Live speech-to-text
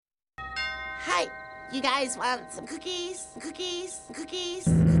Hi, you guys want some cookies? Cookies? Cookies?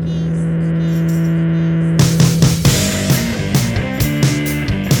 Cookies?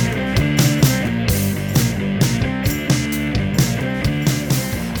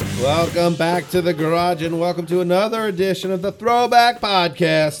 Welcome back to the garage and welcome to another edition of the Throwback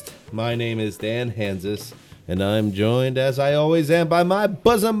Podcast. My name is Dan Hansis and I'm joined as I always am by my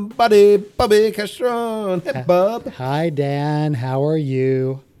bosom buddy, Bubby Castron. Hey, Bub. Hi, Dan. How are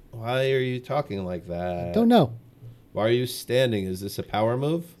you? Why are you talking like that? Don't know. Why are you standing? Is this a power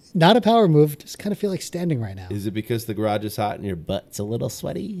move? Not a power move. Just kind of feel like standing right now. Is it because the garage is hot and your butt's a little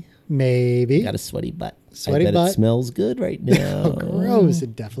sweaty? Maybe. Got a sweaty butt. Sweaty I bet butt? it smells good right now. Oh, gross.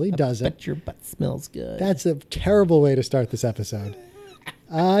 It definitely doesn't. Bet your butt smells good. That's a terrible way to start this episode.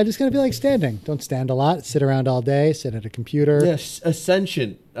 Just going to feel like standing. Don't stand a lot. Sit around all day. Sit at a computer. Yes,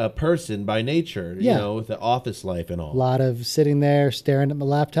 ascension person by nature, Yeah. you know, with the office life and all. A lot of sitting there staring at my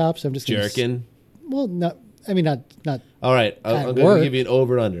laptop. So I'm just gonna Jerking. Well, no. I mean, not. All right, At I'm going to work. give you an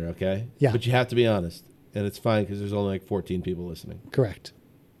over and under, okay? Yeah. But you have to be honest, and it's fine because there's only like 14 people listening. Correct.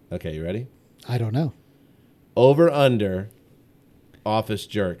 Okay, you ready? I don't know. Over under office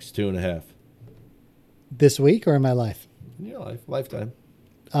jerks 2.5 This week or in my life? in your life, lifetime.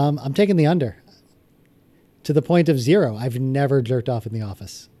 I'm taking the under. To the point of 0. I've never jerked off in the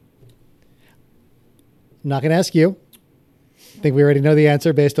office. I'm not going to ask you. I think we already know the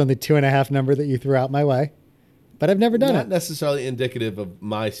answer based on the 2.5 number that you threw out my way. But I've never done Not it. necessarily indicative of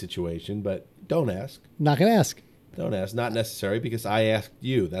my situation, but don't ask. Not going to ask. Don't ask. Not necessary because I asked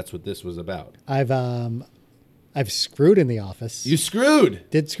you. That's what this was about. I've screwed in the office. You screwed.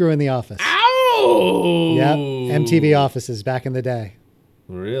 Did screw in the office. Ow! Yep. MTV offices back in the day.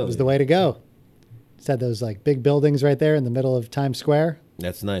 Really? It was the way to go. Just had those like big buildings right there in the middle of Times Square.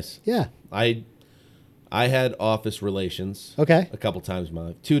 That's nice. Yeah. I had office relations. Okay. A couple times in my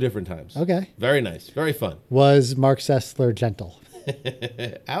life. 2 different times. Okay. Very nice. Very fun. Was Mark Sessler gentle?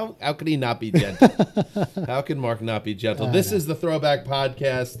 How could he not be gentle? How can Mark not be gentle? This is the Throwback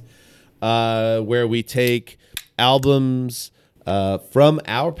Podcast where we take albums from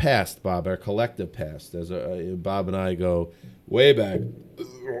our past, Bob, our collective past. As Bob and I go way back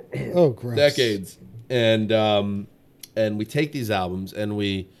Oh, gross. decades. And we take these albums and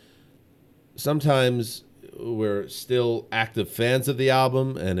we sometimes we're still active fans of the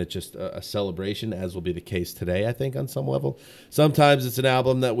album and it's just a celebration, as will be the case today, I think, on some level. Sometimes it's an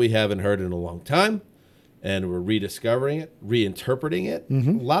album that we haven't heard in a long time and we're rediscovering it, reinterpreting it.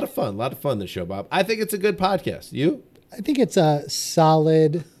 A lot of fun this show, Bob. I think it's a good podcast. You? I think it's a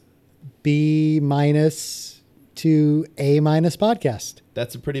solid B- to A- podcast.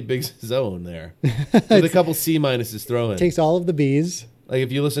 That's a pretty big zone there. With a couple C minuses thrown in. Takes all of the B's. Like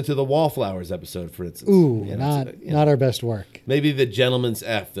if you listen to the Wallflowers episode, for instance. Ooh, you know, not our best work. maybe the Gentleman's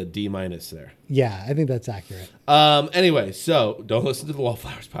F, the D- there. Yeah, I think that's accurate. Anyway, so don't listen to the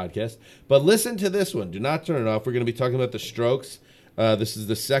Wallflowers podcast, but listen to this one. Do not turn it off. We're going to be talking about the Strokes. This is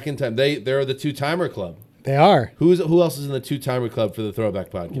the second time. They're the Two-Timer Club. They are. Who else is in the Two-Timer Club for the Throwback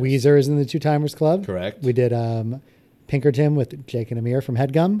Podcast? Weezer is in the Two Timers Club. Correct. We did Pinkerton with Jake and Amir from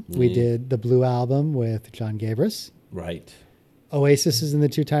Headgum. We did the Blue Album with John Gabris. Right. Oasis is in the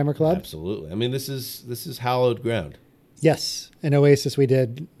Two Timer Club. Absolutely. I mean, this is hallowed ground. Yes. And Oasis we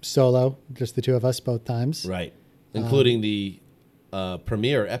did solo, just the two of us both times. Right. Including the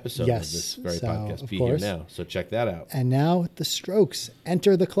premiere episode yes, of this very so, podcast. of Be course. here now. So check that out. And now the Strokes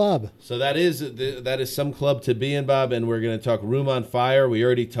enter the club. So that is some club to be in, Bob, and we're going to talk Room on Fire. We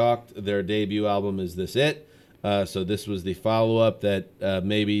already talked their debut album, Is This It? So this was the follow-up that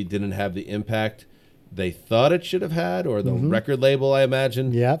maybe didn't have the impact they thought it should have had, or the record label, I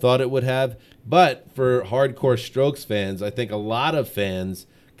imagine, Yep. thought it would have. But for hardcore Strokes fans, I think a lot of fans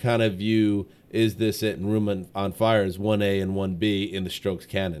kind of view Is This It? And Room on Fire as 1A and 1B in the Strokes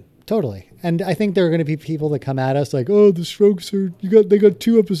canon. Totally. And I think there are going to be people that come at us like, oh, the Strokes they got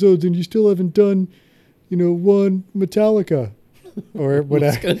 2 episodes and you still haven't done, one Metallica or Who's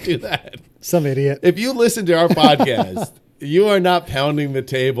whatever. going to do that? Some idiot. If you listen to our podcast, you are not pounding the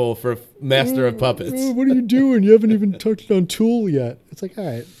table for Master of Puppets. What are you doing? You haven't even touched on Tool yet. It's like, all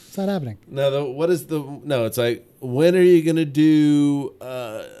right, it's not happening. No, it's like, when are you going to do,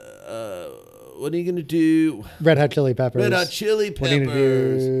 what are you going to do? Red Hot Chili Peppers. Red Hot Chili What are you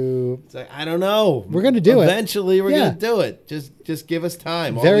Peppers. gonna do? It's like, I don't know. We're gonna do it. Eventually, we're Yeah. going to do it. Just give us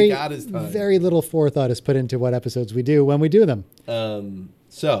time. All we got is time. Very little forethought is put into what episodes we do when we do them.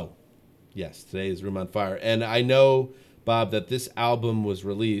 So, yes, today is Room on Fire. And I know, Bob, that this album was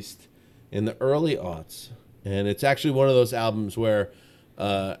released in the early aughts. And it's actually one of those albums where,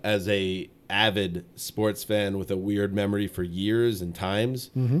 as a avid sports fan with a weird memory for years and times.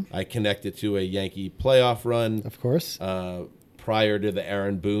 I connected to a Yankee playoff run Of course. prior to the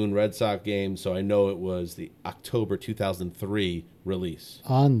Aaron Boone Red Sox game, so I know it was the October 2003 release.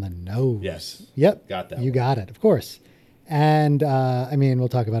 On the nose. Yes. Yep. Got that You one. got it, of course. And I mean, we'll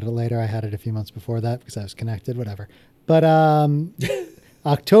talk about it later. I had it a few months before that because I was connected, whatever. But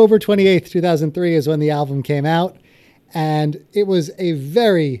October 28th, 2003 is when the album came out. And it was a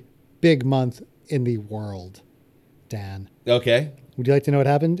very big month in the world, Dan. Okay. Would you like to know what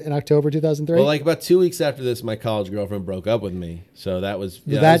happened in October 2003? Well, like about 2 weeks after this, my college girlfriend broke up with me. So that was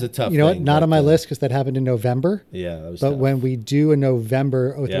that was a tough You know what? thing, Not but, on my list because that happened in November. Yeah, that was But tough. when we do a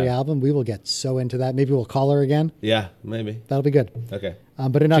November '03 Yeah. album, we will get so into that. Maybe we'll call her again. Yeah, maybe. That'll be good. Okay.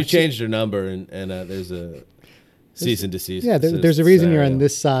 But in She Oct- changed her number, and there's a cease and desist. Yeah, there's a reason you're on scenario.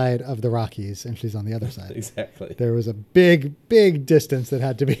 this side of the Rockies and she's on the other side. Exactly. There was a big, big distance that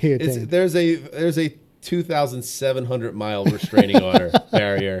had to be attained. There's a 2,700-mile restraining order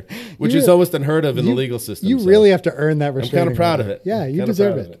barrier, which is You- almost unheard of in the legal system. You so really have to earn that I'm restraining kind of proud order. of it. Yeah, you Kinda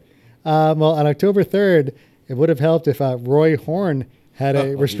deserve proud of it. Well, on October 3rd, it would have helped if Roy Horn had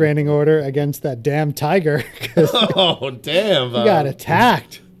a restraining order against that damn tiger because Oh, damn! he got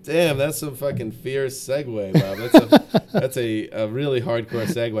attacked. Damn, that's some fucking fierce segue, Bob. That's a really hardcore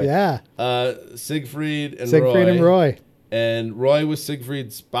segue. Yeah. Siegfried and Siegfried and Roy. And Roy was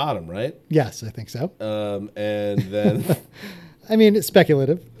Siegfried's bottom, right? Yes, I think so. And then I mean, it's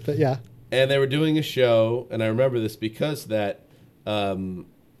speculative, but yeah. and they were doing a show, and I remember this because that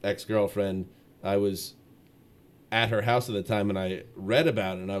ex-girlfriend, I was at her house at the time, and I read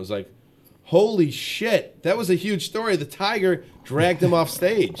about it, and I was like, holy shit, that was a huge story. The tiger dragged him off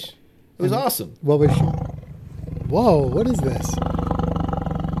stage. It was awesome. What was she? Whoa, what is this?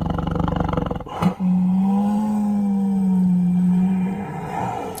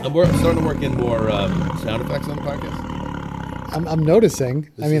 I'm starting to work in more sound effects on the podcast. I'm noticing.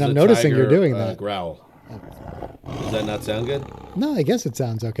 This I mean, is I'm a noticing you're tiger, doing that. Growl. Does that not sound good? No, I guess it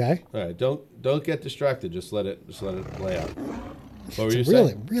sounds okay. All right, don't get distracted. Just let it play out. What were you It's a really,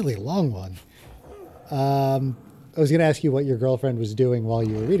 saying? really long one. I was going to ask you what your girlfriend was doing while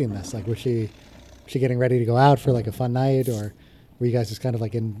you were reading this. Like, was she getting ready to go out for like a fun night, or were you guys just kind of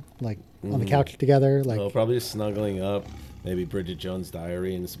like on the couch together? Like, Oh, probably just snuggling up. Maybe Bridget Jones'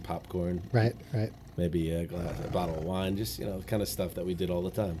 Diary and some popcorn. right. Maybe a bottle of wine. Just kind of stuff that we did all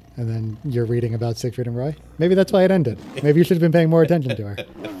the time. And then you're reading about Siegfried and Roy. Maybe that's why it ended. Maybe you should have been paying more attention to her.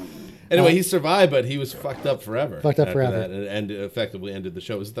 Anyway, he survived, but he was fucked up forever. Fucked up after forever. that, and effectively ended the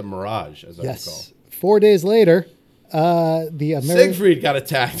show. It was the Mirage, as I recall. Yes. 4 days later, the American. Siegfried got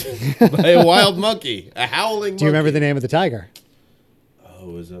attacked by a wild monkey, a howling monkey. Do you remember the name of the tiger?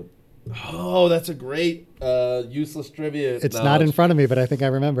 Oh, that's a great useless trivia. It's not in front of me, but I think I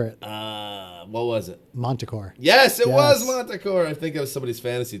remember it. What was it? Montecore. Yes, it was Yes. Montecore. I think it was somebody's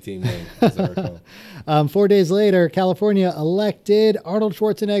fantasy team name, as I recall. 4 days later, California elected Arnold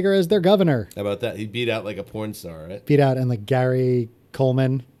Schwarzenegger as their governor. How about that? He beat out like a porn star, right? Beat out and like Gary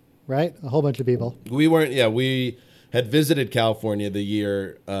Coleman, right? A whole bunch of people. We had visited California the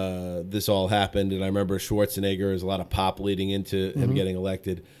year this all happened, and I remember Schwarzenegger, there's a lot of pop leading into him getting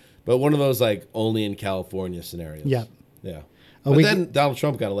elected. But one of those like only in California scenarios. Yeah. Yeah. A But week- then Donald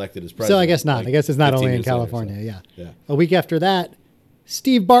Trump got elected as president. So I guess not. like, I guess it's not 15 only in years later, California. so. Yeah. Yeah. A week after that,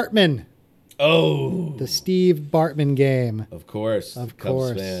 Steve Bartman, Oh, the Steve Bartman game. of course. Of Cubs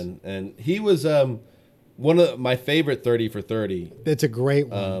course. fan. And he was one of my favorite 30 for 30. It's a great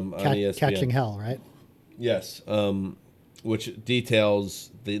one. On ESPN. Catching Hell, right? Yes, which details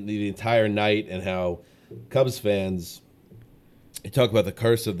the entire night and how Cubs fans talk about the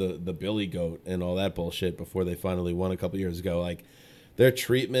curse of the Billy Goat and all that bullshit before they finally won a couple years ago. Like their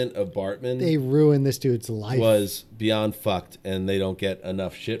treatment of Bartman They ruined this dude's life. was beyond fucked, and they don't get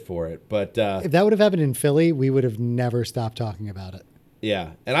enough shit for it. But If that would have happened in Philly, we would have never stopped talking about it.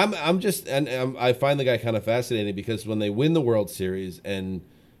 yeah, and I find the guy kind of fascinating because when they win the World Series and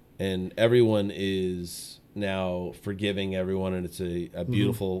everyone is now forgiving everyone, and it's a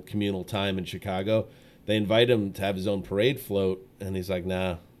beautiful communal time in Chicago. They invite him to have his own parade float, and he's like,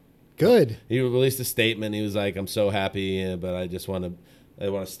 nah. Good. He released a statement. He was like, I'm so happy, but I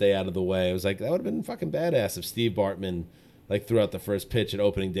want to stay out of the way. I was like, that would have been fucking badass if Steve Bartman like threw out the first pitch at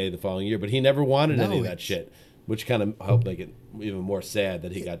opening day the following year, but he never wanted No, any of that it's- shit, which kind of helped make it even more sad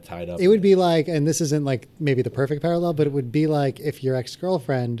that he got tied up. It would be like, and this isn't like maybe the perfect parallel, but it would be like if your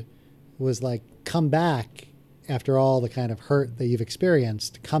ex-girlfriend was like, come back after all the kind of hurt that you've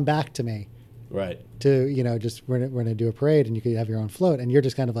experienced, come back to me right. to, just we're gonna do a parade and you could have your own float. And you're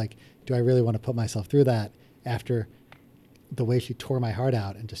just kind of like, do I really want to put myself through that after the way she tore my heart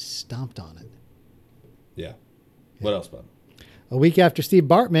out and just stomped on it. Yeah. What else, Bob? A week after Steve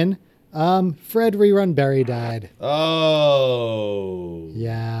Bartman, Fred Rerun Berry died. Oh.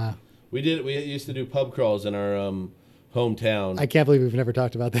 Yeah. We used to do pub crawls in our hometown. I can't believe we've never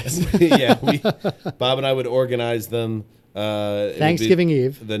talked about this. Yeah, Bob and I would organize them. It would be Thanksgiving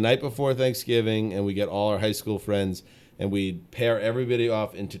Eve. the night before Thanksgiving, and we get all our high school friends, and we'd pair everybody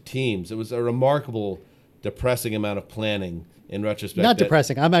off into teams. It was a remarkable, depressing amount of planning in retrospect. Not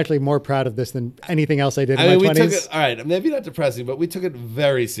depressing. I'm actually more proud of this than anything else I did in my we 20s. took it, all right, maybe not depressing, but we took it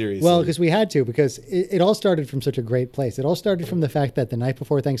very seriously. Well, because we had to, because it all started from such a great place. It all started from the fact that the night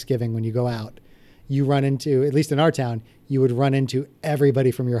before Thanksgiving, when you go out, you run into, at least in our town, you would run into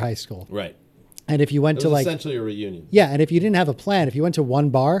everybody from your high school. Right. And if you went It to was like, essentially a reunion. yeah, and if you didn't have a plan, if you went to one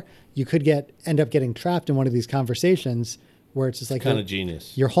bar, you could end up getting trapped in one of these conversations where it's just like Kind of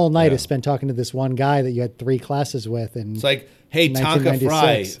genius. your whole night Yeah. is spent talking to this one guy that you had 3 classes with. And It's like, hey, Tonka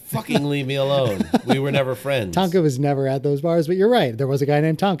Fry, 1996. fucking leave me alone. We were never friends. Tonka was never at those bars, but you're right. There was a guy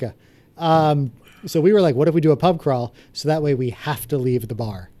named Tonka. So we were like, what if we do a pub crawl? So that way we have to leave the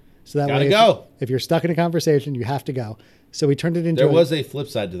bar. So that Gotta way, go. if you're stuck in a conversation, you have to go. So we turned it into There was a flip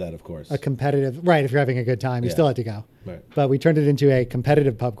side to that, of course. a competitive, right? If you're having a good time, you Yeah. still had to go. Right. But we turned it into a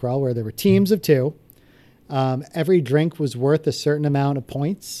competitive pub crawl where there were teams of 2. Every drink was worth a certain amount of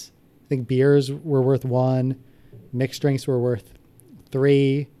points. I think beers were worth 1, mixed drinks were worth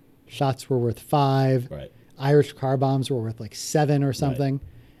 3, shots were worth 5. Right. Irish car bombs were worth like 7 or something.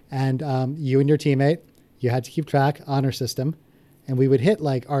 And you and your teammate, you had to keep track, honor system. And we would hit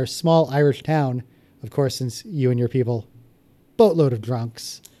like our small Irish town, of course, since you and your people, boatload of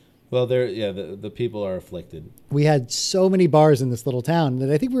drunks. Well, the people are afflicted. We had so many bars in this little town that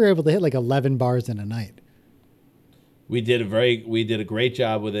I think we were able to hit like 11 bars in a night. We did a great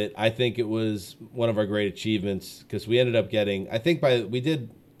job with it. I think it was one of our great achievements because we ended up getting, I think we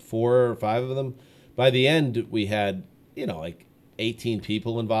did 4 or 5 of them. By the end, we had, like 18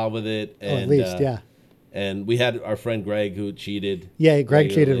 people involved with it. And, At least, yeah. And we had our friend Greg who cheated. Yeah, Greg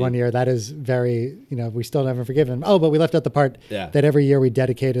cheated regularly. one year. That is very, we still never forgive him. Oh, but we left out the part Yeah. that every year we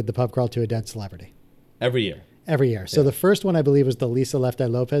dedicated the pub crawl to a dead celebrity. Every year. Every year. So the first one, I believe, was the Lisa Left Eye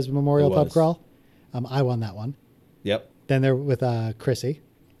Lopez Memorial It Pub was. Crawl. I won that one. Yep. Then there with Chrissy.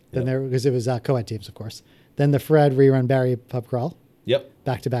 Then Yep. there, because it was co-ed teams, of course. Then the Fred Rerun Barry Pub Crawl. Yep.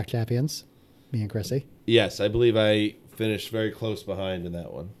 Back-to-back champions, me and Chrissy. Yes, I believe I finished very close behind in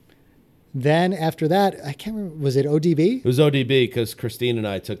that one. Then after that, I can't remember, was it ODB? It was ODB because Christine and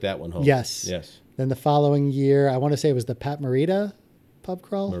I took that one home. Yes. Yes. Then the following year, I want to say it was the Pat Morita Pub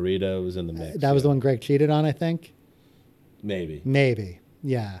Crawl. Marita was in the mix. That was the one Greg cheated on, I think. Maybe. Maybe.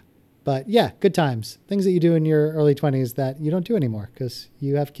 Yeah. But yeah, good times. Things that you do in your early 20s that you don't do anymore because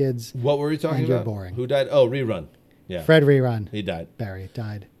you have kids. What were we talking And you're about? boring. Who died? Oh, Rerun. Yeah. Fred Rerun. He died. Barry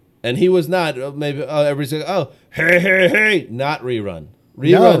died. And he was not, everybody's like, oh, hey, not Rerun.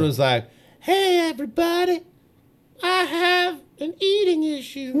 Rerun No. was like, hey, everybody, I have an eating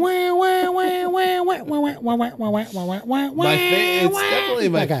issue. It's definitely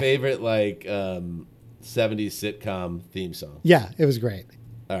my Okay. favorite, 70s sitcom theme song. Yeah, it was great.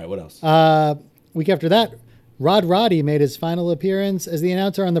 All right, what else? Week after that, Rod Roddy made his final appearance as the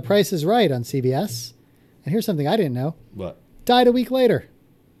announcer on The Price is Right on CBS. And here's something I didn't know. What? Died a week later.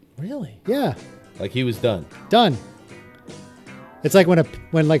 Really? Yeah, Like he was done. done. It's like when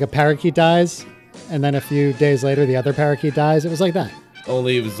a parakeet dies, and then a few days later the other parakeet dies. It was like that.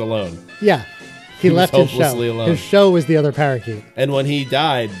 Only he was alone. Yeah, he was left his show. hopelessly alone. His show was the other parakeet. And when he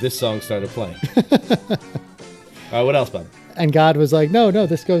died, this song started playing. All right, what else, Bob? And God was like, no,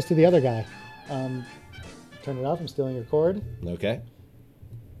 this goes to the other guy. Turn it off. I'm stealing your cord. Okay.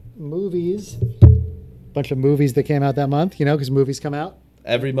 Movies. Bunch of movies that came out that month, because movies come out.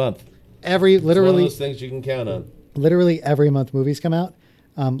 Every month. It's one of Literally those things you can count on. every month movies come out.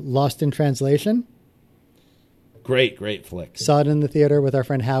 Lost in Translation. Great flick. Saw it in the theater with our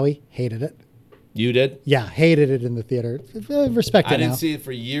friend Howie. Hated it. You did? Yeah, hated it in the theater. Respect it I didn't now. see it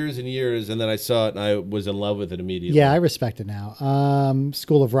for years and years, and then I saw it, and I was in love with it immediately. Yeah, I respect it now.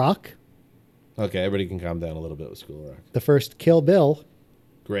 School of Rock. Okay, everybody can calm down a little bit with School of Rock. The first Kill Bill.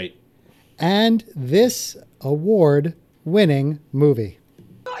 Great. And this award-winning movie.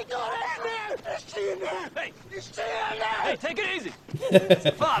 I got it in there! It's in there! Hey! It's in there! Hey, take it easy. It's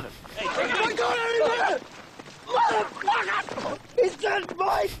the father. Hey, take it I easy. got it in there! Motherfucker! Is that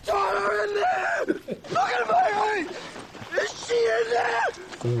my daughter in there? Look at my eyes! Is she in there?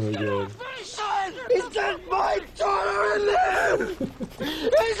 Oh, my God. Son, is that my daughter in there?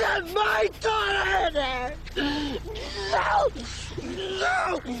 Is that my daughter in there? No!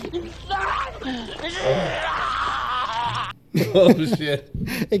 No! No! Oh, shit.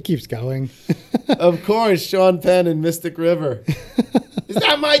 It keeps going. Of course, Sean Penn and Mystic River. Is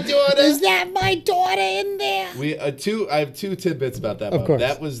that my daughter? Is that my daughter in there? I have two tidbits about that. Of Bob. course.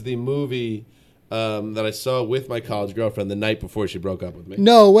 That was the movie that I saw with my college girlfriend the night before she broke up with me.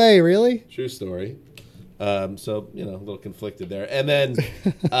 No way, really? True story. So, a little conflicted there. And then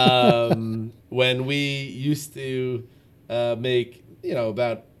when we used to make,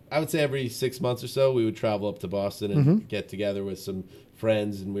 about, I would say every 6 months or so, we would travel up to Boston and get together with some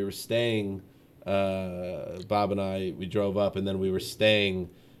friends. And we were staying, Bob and I, we drove up and then we were staying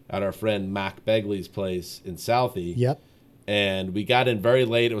at our friend Mac Begley's place in Southie. Yep. And we got in very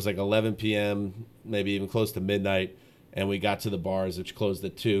late. It was like 11 p.m., maybe even close to midnight. And we got to the bars, which closed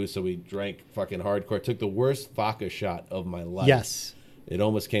at 2. So we drank fucking hardcore. Took the worst vodka shot of my life. Yes. It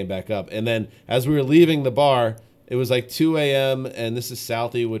almost came back up. And then as we were leaving the bar, it was like 2 a.m. And this is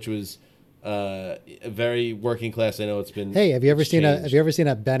Southie, which was a very working class. I know it's been. Hey, have you ever seen changed.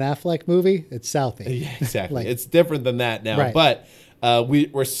 a Ben Affleck movie? It's Southie. Yeah, exactly. Like- It's different than that now. Right. But we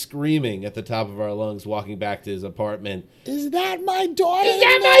were screaming at the top of our lungs walking back to his apartment. Is that my daughter? Is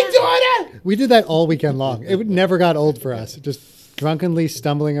that my daughter? We did that all weekend long. It never got old for us. Just drunkenly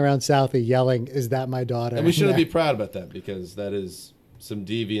stumbling around Southie yelling, "Is that my daughter?" And we shouldn't Yeah. be proud about that because that is some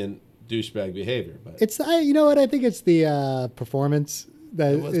deviant douchebag behavior. But It's you know what? I think it's the performance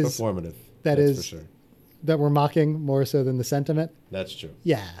that it was is performative. that That's is- for sure. that we're mocking more so than the sentiment. That's true.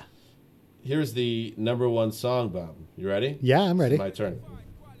 Yeah, Here's the number one song, Bob. You ready? yeah, I'm ready. My turn.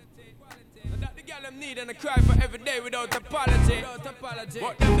 That the girl them need and I cry for every day without apology.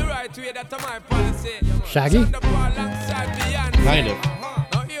 Walk them the right way, that's my policy. Shaggy? Sound the ball alongside Beyonce. Kind of.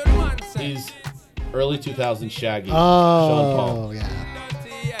 Now hear the man say. He's early 2000 Shaggy. Sean Paul. Oh, yeah.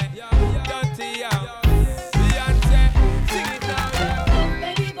 Dirty, yeah. Dirty, yeah. Beyonce, sing it now.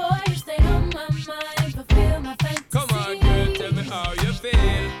 Baby boy, you stay on my mind, fulfill my fantasy. Come on, girl, tell me how you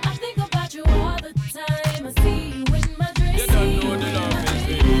feel. I think about you all the time. I see you in my dreams. You don't know the love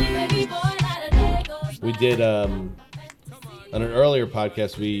is real. Baby boy, not a day goes by. We did, on an earlier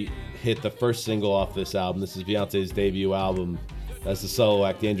podcast, we hit the first single off this album. This is Beyonce's debut album. That's the solo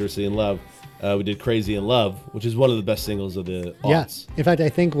act, Dangerously in Love. We did Crazy in Love, which is one of the best singles of the Yeah. aughts. In fact, I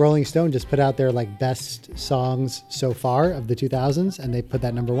think Rolling Stone just put out their best songs so far of the 2000s, and they put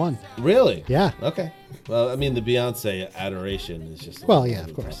that number one. Really? Yeah. Okay. Well, I mean, the Beyonce adoration is just. Well, yeah,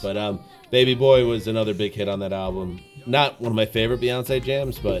 of course. But Baby Boy was another big hit on that album. Not one of my favorite Beyonce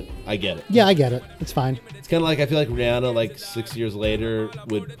jams, but I get it. Yeah, I get it. It's fine. It's kind of like I feel like Rihanna, 6 years later,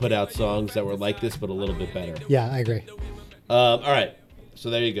 would put out songs that were like this, but a little bit better. Yeah, I agree. All right. So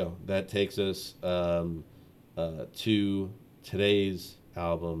there you go. That takes us to today's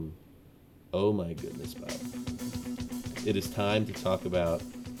album. Oh my goodness, Bob. It is time to talk about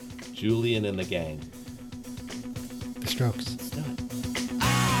Julian and the Gang. The Strokes. Let's do it.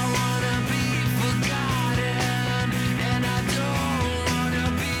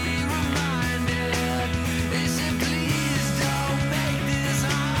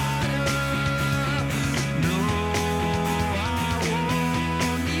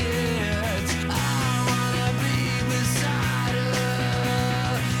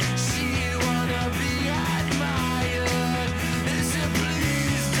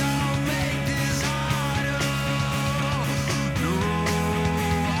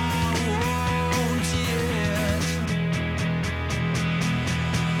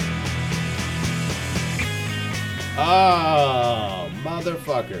 Oh,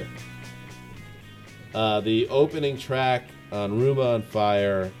 motherfucker. The opening track on Room on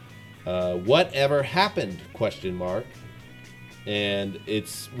Fire, Whatever Happened, question mark. And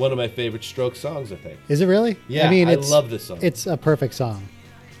it's one of my favorite Strokes songs, I think. Is it really? Yeah, I love this song. It's a perfect song.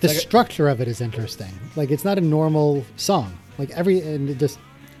 The Like a- structure of it is interesting. It's not a normal song. And it just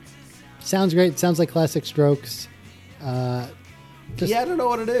sounds great. It sounds like classic Strokes. Just- Yeah, I don't know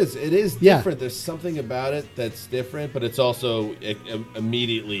what it is. It is Yeah. different. There's something about it that's different, but it's also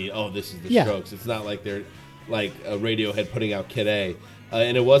immediately, oh, this is the Yeah. Strokes. It's not like they're like a Radiohead putting out Kid A.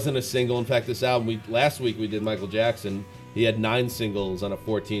 And it wasn't a single. In fact, this album, last week we did Michael Jackson. He had 9 singles on a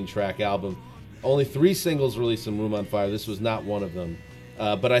 14-track album. Only 3 singles released in Room on Fire. This was not one of them.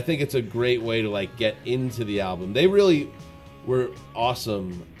 But I think it's a great way to get into the album. They really were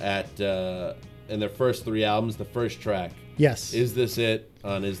awesome at in their first 3 albums. The first track, Yes. Is This It?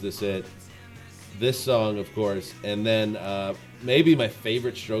 On Is This It? This song, of course, and then maybe my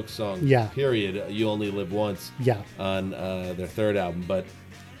favorite Strokes song. Yeah. Period. You Only Live Once. Yeah. On their 3rd album, but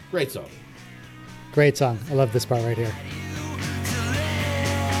great song. Great song. I love this part right here.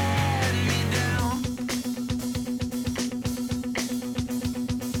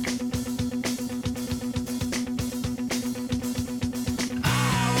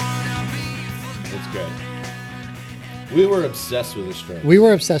 We were obsessed with the Strokes. We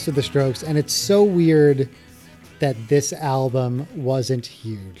were obsessed with the Strokes, and it's so weird that this album wasn't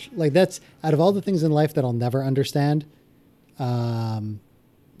huge. Like, that's out of all the things in life that I'll never understand. You're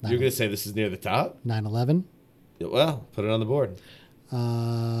going to say this is near the top? 9/11, Well, put it on the board.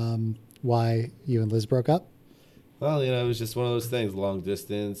 why you and Liz broke up. Well, it was just one of those things, long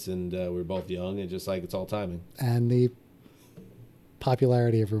distance, and we were both young, and just like it's all timing. And the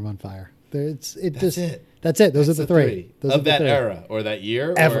popularity of Room on Fire. That's it. That's it. Those are the three. Those are of the that three. era or that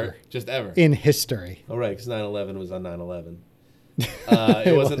year, Ever. or just ever. In history. All right, because 9/11 was on 9/11.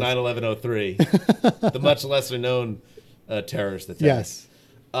 It wasn't 9/11/03, the much lesser known terrorist attack. Yes.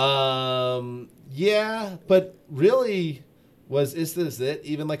 Yeah, but really, is this it?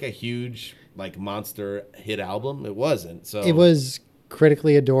 Even like a huge like monster hit album? It wasn't. So It was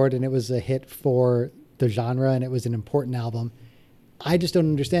critically adored, and it was a hit for the genre, and it was an important album. I just don't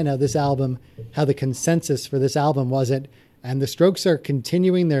understand how the consensus for this album wasn't, and the Strokes are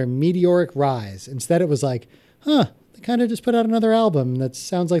continuing their meteoric rise. Instead, it was like, they kind of just put out another album that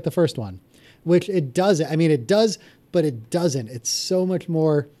sounds like the first one, which it doesn't. I mean, it does, but it doesn't. It's so much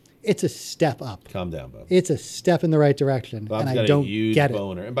more. It's a step up. Calm down, Bob. It's a step in the right direction, Bob's and got I don't a huge get it.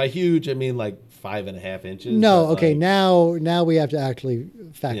 boner, and by huge I mean like 5.5 inches. No, but, okay, like, now we have to actually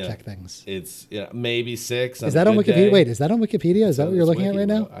fact Yeah. check things. It's maybe 6. Is that on Wikipedia? Wait, is that on Wikipedia? Is that what you're It's looking at Wiki, right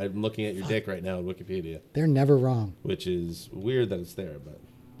now? bro. I'm looking at your dick right now on Wikipedia, They're never wrong. which is weird that it's there, but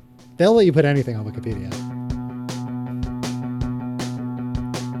They'll let you put anything on Wikipedia.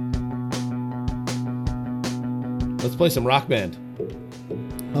 let's play some Rock Band.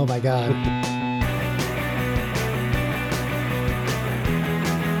 Oh my God.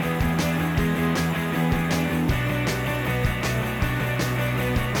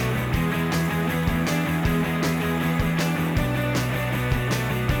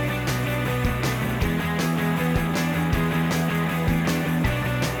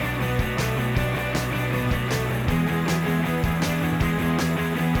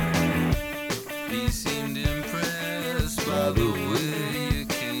 He seemed impressed by the way you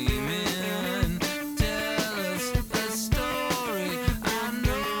came in. Tell us a story. I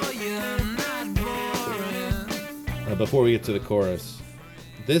know you're not boring. Before we get to the chorus,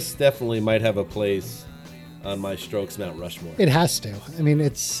 this definitely might have a place on my Strokes Mount Rushmore. It has to. I mean,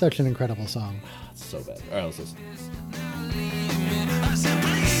 it's such an incredible song. It's so bad. All right, let's listen. I said,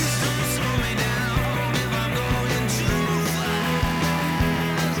 please don't slow me down if I'm going too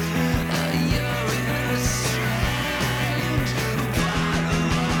fast. You're in a strange part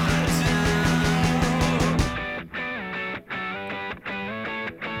of our town.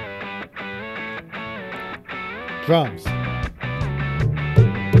 Drums.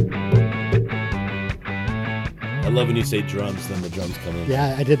 I love when you say drums, then the drums come in.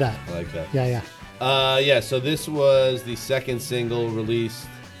 Yeah, I did that. I like that. Yeah. So this was the second single released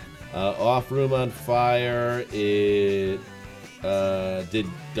off Room on Fire. It did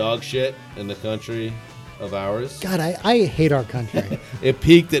dog shit in the country of ours. God, I hate our country. It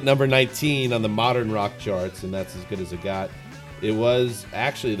peaked at number 19 on the modern rock charts, and that's as good as it got. It was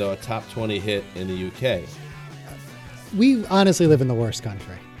actually, though, a top 20 hit in the UK. We honestly live in the worst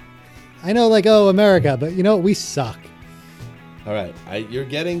country. I know, like, oh, America, but you know what? We suck. All right, you're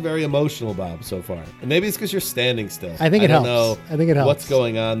getting very emotional, Bob, so far. And maybe it's because you're standing still. I think it don't helps. know I think it helps. what's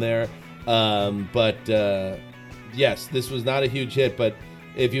going on there. But yes, this was not a huge hit. But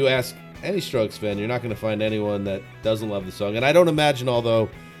if you ask any Strokes fan, you're not going to find anyone that doesn't love the song. And I don't imagine, although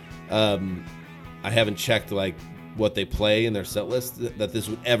I haven't checked like what they play in their set list, that this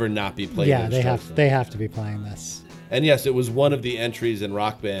would ever not be played. Yeah, in a they Strokes have song. they have to be playing this. And yes, it was one of the entries in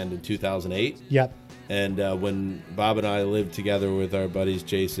Rock Band in 2008. Yep. And when Bob and I lived together with our buddies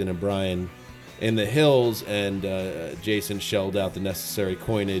Jason and Brian in the hills, and Jason shelled out the necessary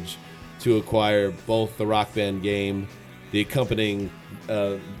coinage to acquire both the Rock Band game, the accompanying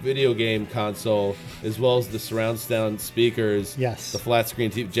video game console, as well as the surround sound speakers, Yes. the flat screen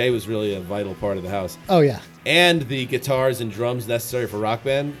TV. Jay was really a vital part of the house. Oh, yeah. And the guitars and drums necessary for Rock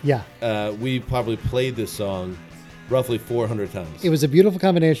Band. Yeah. We probably played this song roughly 400 times. It was a beautiful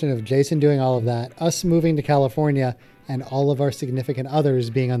combination of Jason doing all of that, us moving to California, and all of our significant others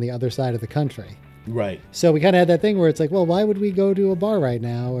being on the other side of the country. Right. So we kind of had that thing where it's like, well, why would we go to a bar right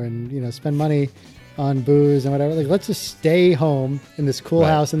now and, spend money on booze and whatever? Like, let's just stay home in this cool Right.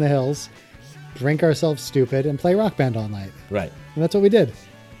 house in the hills, drink ourselves stupid, and play Rock Band all night. Right. And that's what we did.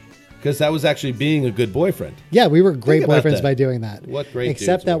 Because that was actually being a good boyfriend. Yeah, we were great Think about boyfriends that. by doing that. What great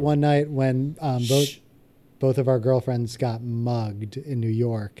Except dudes that we were. one night when Shh. both of our girlfriends got mugged in New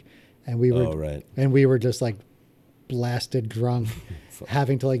York, and we were Oh, right. and we were just like blasted drunk,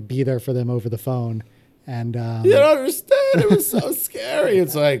 having to like be there for them over the phone, And You don't understand. It was so scary.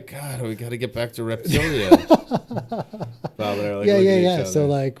 It's like, God, we got to get back to Reptilia. Bob and I are like yeah, looking yeah, at each yeah. other. So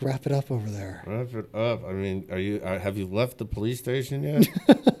like, wrap it up over there. Wrap it up. I mean, have you left the police station yet?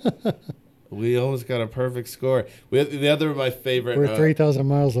 We almost got a perfect score. The other of my favorite. We're 3,000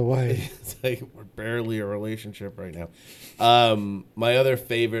 miles away. It's like we're barely a relationship right now. My other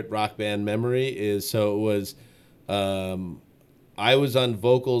favorite rock band memory is so it was. I was on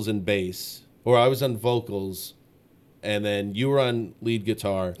vocals and bass, or I was on vocals, and then you were on lead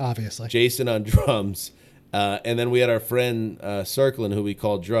guitar. Obviously. Jason on drums, and then we had our friend Circlin, who we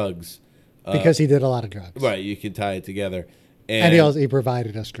called Drugs. Because he did a lot of drugs. Right, you can tie it together. And he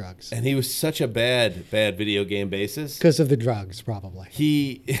provided us drugs. And he was such a bad video game bassist. Because of the drugs, probably.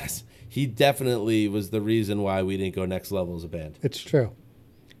 He definitely was the reason why we didn't go next level as a band. It's true.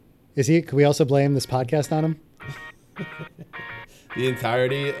 Can we also blame this podcast on him? The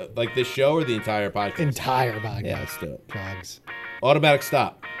entirety, like this show, or the entire podcast? Entire podcast. Yeah, let's do it. Drugs. Automatic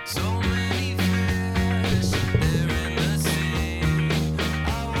stop.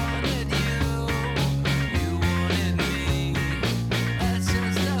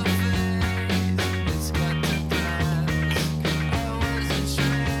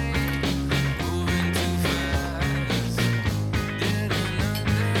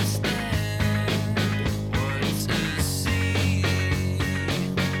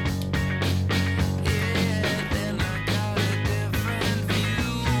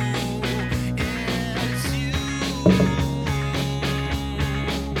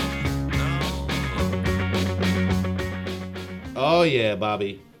 Oh yeah,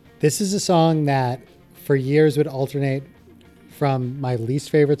 Bobby. This is a song that for years would alternate from my least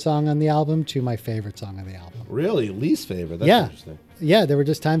favorite song on the album to my favorite song on the album. Really, least favorite. That's Yeah. interesting. Yeah, there were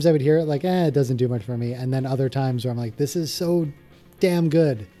just times I would hear it like, it doesn't do much for me. And then other times where I'm like, this is so damn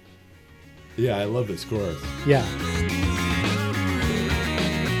good. Yeah, I love this chorus. Yeah.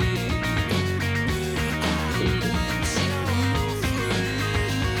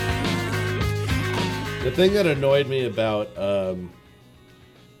 The thing that annoyed me about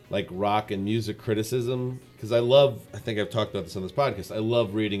like rock and music criticism, because I think I've talked about this on this podcast. I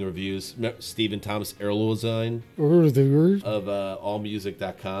love reading reviews. Stephen Thomas Erlewine of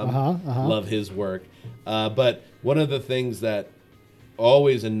allmusic.com. Love his work. But one of the things that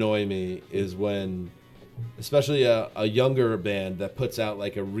always annoy me is when, especially a younger band that puts out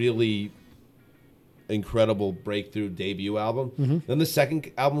like a really incredible breakthrough debut album, then the second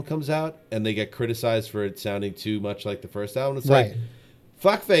album comes out and they get criticized for it sounding too much like the first album. It's like,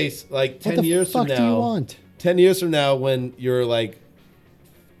 fuckface, like 10 years from now. What the fuck do you want? 10 years from now, when you're like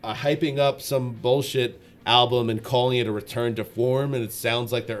hyping up some bullshit album and calling it a return to form, and it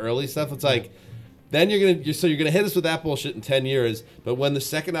sounds like the early stuff, it's like, then you're gonna hit us with that bullshit in 10 years. But when the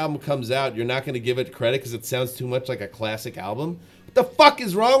second album comes out, you're not gonna give it credit because it sounds too much like a classic album. What the fuck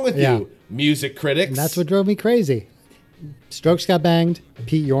is wrong with you, music critics? And that's what drove me crazy. Strokes got banged.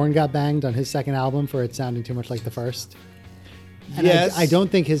 Pete Yorn got banged on his second album for it sounding too much like the first. And yes, I don't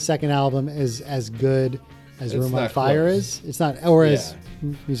think his second album is as good as It's Room on not Fire close. is. It's not, or as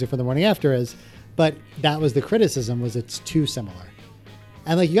Music for the Morning After is. But that was the criticism, was it's too similar.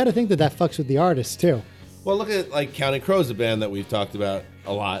 And like, you got to think that fucks with the artist too. Well, look at like Counting Crows, a band that we've talked about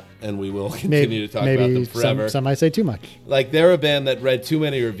a lot, and we will continue to talk about them forever. Some might say too much. Like, they're a band that read too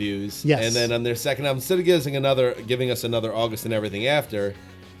many reviews, Yes. and then on their second album, instead of giving us another August and Everything After,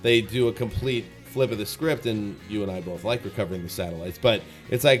 they do a complete flip of the script. And you and I both like Recovering the Satellites, but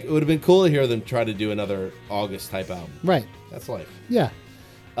it's like, it would have been cool to hear them try to do another August type album. Right. That's life. Yeah.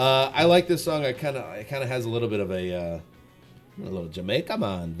 I like this song. It kind of has a little bit of a little Jamaica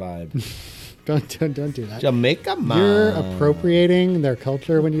Man vibe. Don't do that. Jamaica Man. You're appropriating their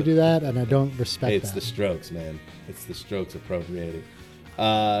culture when you do that, and I don't respect Hey, it's that. the Strokes, man. It's the Strokes appropriating.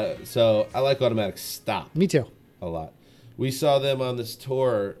 So I like Automatic Stop Me too. a lot. We saw them on this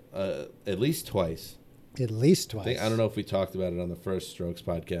tour at least twice. At least twice. I don't know if we talked about it on the first Strokes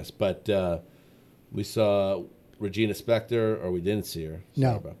podcast, but we saw Regina Spektor, or we didn't see her.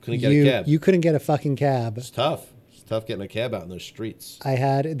 Sorry, No. bro. Couldn't get a cab. You couldn't get a fucking cab. It's tough. It's tough getting a cab out in those streets.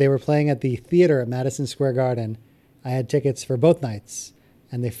 They were playing at the theater at Madison Square Garden. I had tickets for both nights.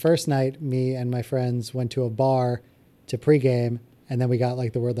 And the first night, me and my friends went to a bar to pregame, and then we got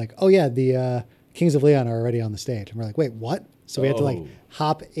like the word like, oh yeah, the Kings of Leon are already on the stage. And we're like, wait, what? So we had to like Oh.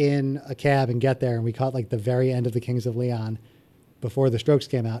 hop in a cab and get there, and we caught like the very end of the Kings of Leon before the Strokes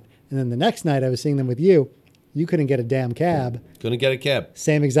came out. And then the next night I was seeing them with you. You couldn't get a damn cab. Couldn't get a cab.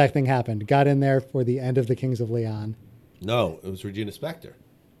 Same exact thing happened. Got in there for the end of the Kings of Leon. No, it was Regina Spektor.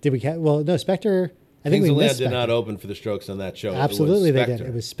 Did we? Well, no, Spectre. I think Kings we of Leon missed did Spectre. not open for the Strokes on that show. Absolutely, it was they did. Spektor.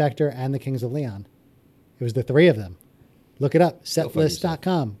 It was Spectre and the Kings of Leon. It was the three of them. Look it up. fuck yourself.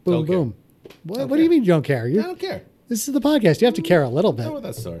 Setlist.com. Boom, Don't care. boom. What Don't do you care. mean you don't care? I don't care. This is the podcast. You have to care a little bit. Go with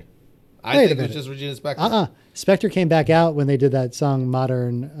that story. Wait I a think it was minute. just Regina Spektor. Spectre came back out when they did that song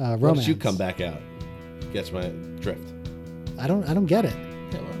Modern Why Romance. don't you come back out? Catch my drift. I don't get it.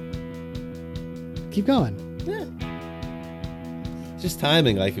 Yeah, well, Keep going. it's just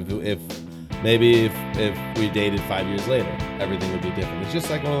timing. Like if we dated 5 years later, everything would be different. It's just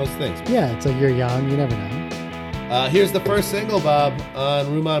like one of those things. Yeah, it's like you're young. You never know. Here's the first single, Bob,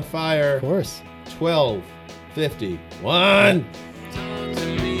 on Room on Fire. Of course. 12:51.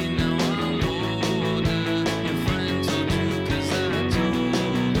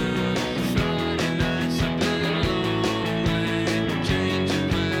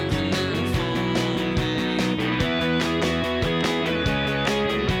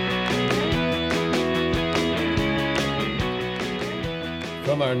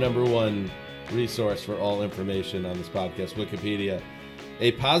 From our number one resource for all information on this podcast, Wikipedia,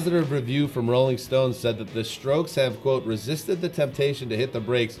 a positive review from Rolling Stone said that the Strokes have, quote, resisted the temptation to hit the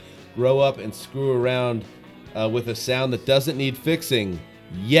brakes, grow up, and screw around with a sound that doesn't need fixing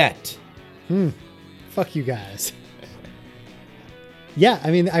yet. Fuck you guys. Yeah,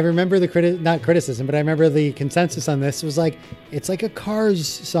 I mean, I remember the not criticism, but I remember the consensus on this was like, it's like a Cars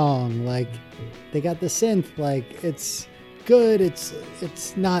song. Like, they got the synth. Like, it's good. It's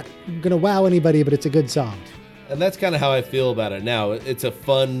not gonna wow anybody, but it's a good song. And that's kind of how I feel about it now. It's a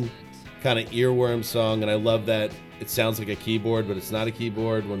fun kind of earworm song, and I love that it sounds like a keyboard, but it's not a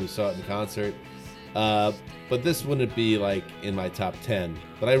keyboard when we saw it in concert. But this wouldn't be like in my top 10,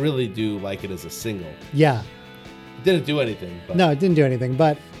 but I really do like it as a single. Yeah. It didn't do anything. But No, it didn't do anything,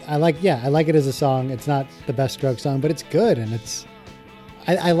 but I like it as a song. It's not the best Strokes song, but it's good, and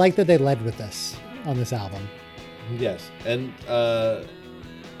I like that they led with this on this album. Yes, and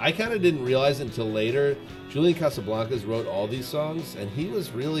I kind of didn't realize it until later. Julian Casablancas wrote all these songs, and he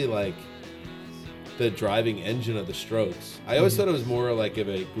was really like the driving engine of the Strokes. I always thought it was more like of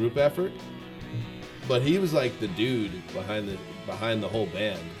a group effort, but he was like the dude behind the whole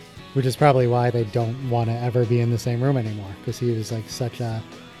band. Which is probably why they don't want to ever be in the same room anymore, because he was like such a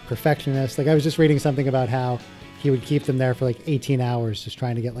perfectionist. Like I was just reading something about how he would keep them there for like 18 hours just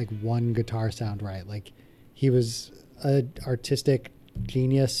trying to get like one guitar sound right. Like he was an artistic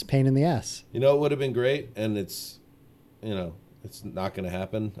genius pain in the ass. You know, it would have been great, and it's not going to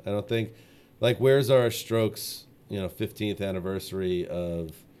happen, I don't think. Like, where's our Strokes, 15th anniversary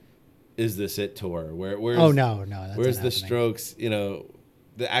of Is This It tour? Where's Oh, no, that's where's not the happening. Strokes,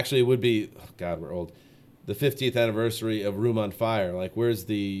 actually it would be, oh God, we're old. The 50th anniversary of Room on Fire. Like, where's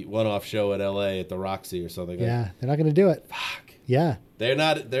the one-off show at LA at the Roxy or something? Yeah, they're not going to do it. Fuck. Yeah. They're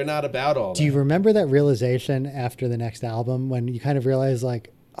not about all Do you that. remember that realization after the next album when you kind of realize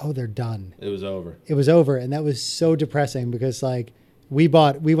like, oh, they're done? It was over. It was over, and that was so depressing because like we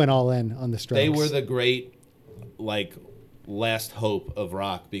went all in on the Strokes. They were the great, like, last hope of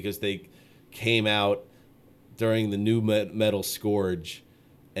rock because they came out during the new metal scourge,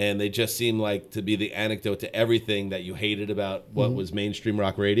 and they just seemed like to be the antidote to everything that you hated about what was mainstream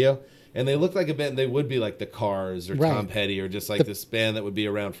rock radio. And they looked like a band. They would be like the Cars or Right. Tom Petty or just like this band that would be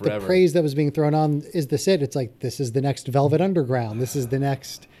around the forever. praise that was being thrown on Is This It? It's like, this is the next Velvet Underground. This is the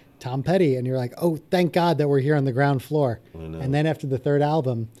next Tom Petty. And you're like, oh, thank God that we're here on the ground floor. I know. And then after the third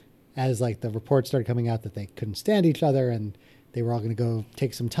album, as like the reports started coming out that they couldn't stand each other and they were all going to go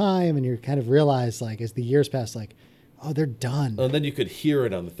take some time, and you kind of realize like as the years passed, like, oh, they're done. And then you could hear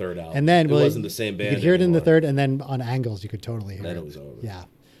it on the third album. And then it wasn't the same band. You could hear it in the anymore. third, and then on Angles, you could totally hear Then it. it was over. Yeah.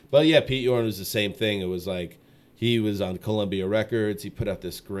 But yeah, Pete Yorn was the same thing. It was like he was on Columbia Records. He put out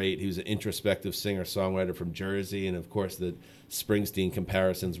this great. He was an introspective singer-songwriter from Jersey, and of course the Springsteen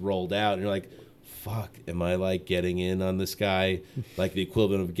comparisons rolled out. And you're like, "Fuck, am I like getting in on this guy? Like the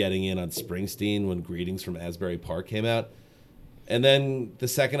equivalent of getting in on Springsteen when Greetings from Asbury Park came out." And then the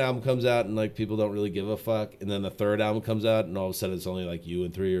second album comes out, and like people don't really give a fuck. And then the third album comes out, and all of a sudden it's only like you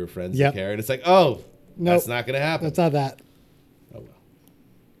and three of your friends Yep. that care. And it's like, oh, Nope. that's not going to happen. That's not that. Oh well.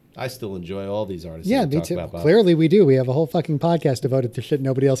 I still enjoy all these artists. Yeah, that we me talk too. about, Bob. Clearly we do. We have a whole fucking podcast devoted to shit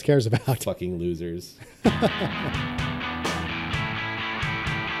nobody else cares about. Fucking losers.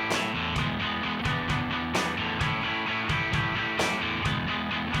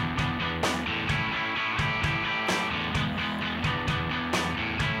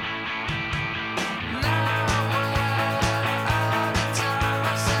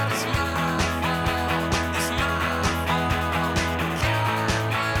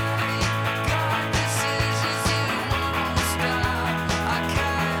 I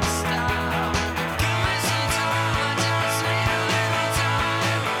can't stop. Give me some time.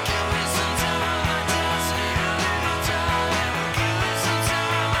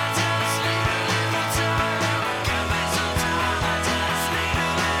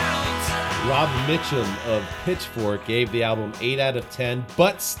 Rob Mitchum of Pitchfork gave the album 8 out of 10,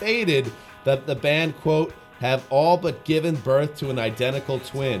 but stated that the band, quote, have all but given birth to an identical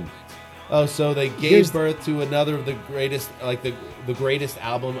twin. Oh, so they gave Here's- birth to another of the greatest, like the greatest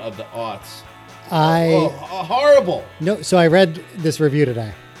album of the aughts. I Horrible. no. So I read this review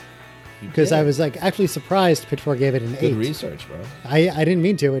today because did? I was like actually surprised Pitchfork gave it an Good 8. research, bro. I didn't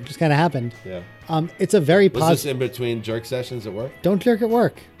mean to. It just kind of happened. Yeah. It's a very Was this positive. in between jerk sessions at work? Don't jerk at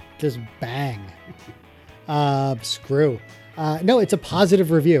work. Just bang. Screw. No, it's a positive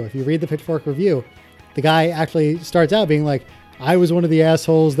review. If you read the Pitchfork review, the guy actually starts out being like, I was one of the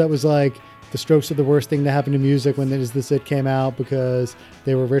assholes that was like, the Strokes are the worst thing to happen to music when Is This It came out because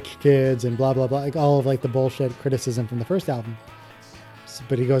they were rich kids and blah, blah, blah. Like all of like the bullshit criticism from the first album.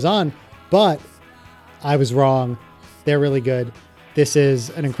 But he goes on, but I was wrong. They're really good. This is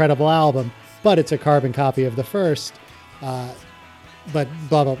an incredible album, but it's a carbon copy of the first. But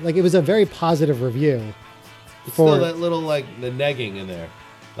blah, blah. Like it was a very positive review. Still that little like the negging in there.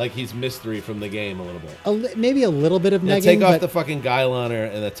 Like he's mystery from the game a little bit. Maybe a little bit of Yeah, negging, take off but, the fucking guy liner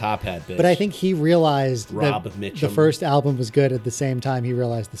and the top hat, bitch. but I think he realized Rob that Mitchum. the first album was good at the same time he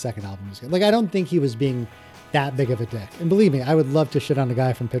realized the second album was good. Like I don't think he was being that big of a dick. And believe me, I would love to shit on a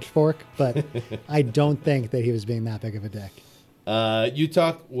guy from Pitchfork, but I don't think that he was being that big of a dick. You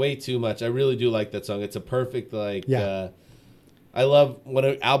talk way too much. I really do like that song. It's a perfect like. Yeah. I love when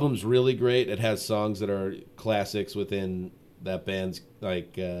an album's really great. It has songs that are classics within that band's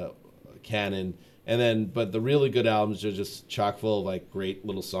like canon, and then but the really good albums are just chock full of like great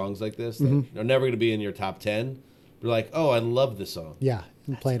little songs like this that are never going to be in your top 10. You're like, oh, I love this song. Yeah.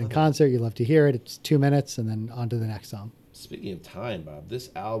 You play it in concert, you love to hear it. It's 2 minutes and then on to the next song. Speaking of time, Bob, this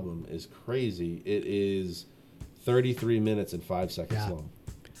album is crazy. It is 33 minutes and 5 seconds Yeah. long.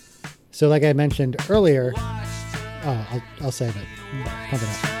 So like I mentioned earlier, I'll save it. Pump it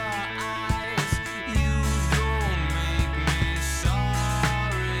up.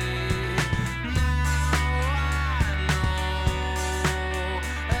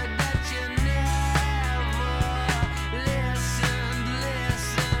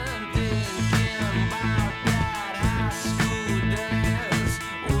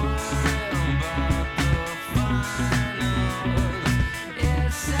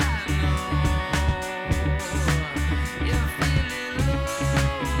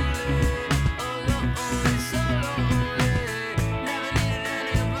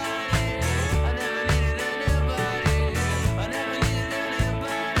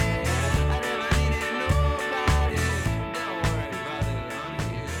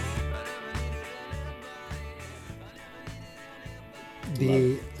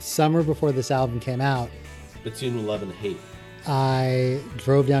 The summer before this album came out, Between Love and Hate. I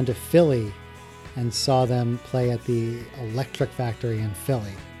drove down to Philly and saw them play at the Electric Factory in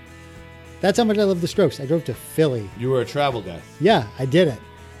Philly. That's how much I love the Strokes. I drove to Philly. You were a travel guy. Yeah, I did it.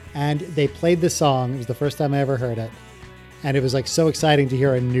 And they played this song. It was the first time I ever heard it. And it was like so exciting to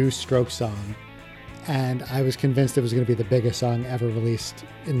hear a new Strokes song. And I was convinced it was going to be the biggest song ever released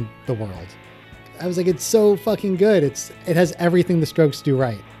in the world. I was like, it's so fucking good. It has everything the Strokes do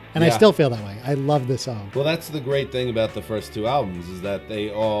right. And I Yeah. still feel that way. I love this song. Well, that's the great thing about the first two albums is that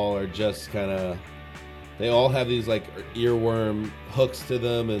they all are just kind of, they all have these like earworm hooks to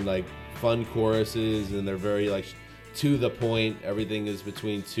them and like fun choruses, and they're very like to the point. Everything is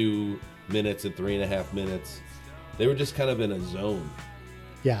between 2 minutes and 3.5 minutes. They were just kind of in a zone.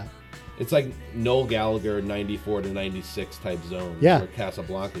 Yeah. It's like Noel Gallagher 94 to 96 type zone. Yeah. Where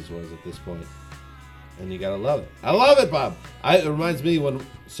Casablancas was at this point. And you gotta love it. I love it, Bob. It reminds me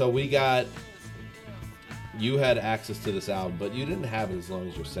you had access to this album, but you didn't have it as long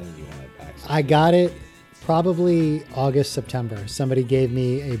as you're saying you had access. I got it probably August, September. Somebody gave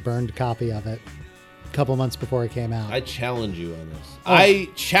me a burned copy of it a couple months before it came out. I challenge you on this. I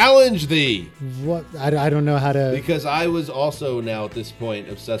challenge thee! What? I don't know how to. Because I was also now at this point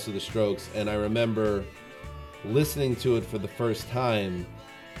obsessed with the Strokes, and I remember listening to it for the first time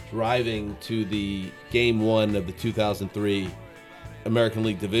driving to the Game 1 of the 2003 American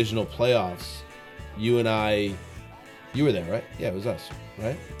League Divisional Playoffs. You were there, right? Yeah, it was us,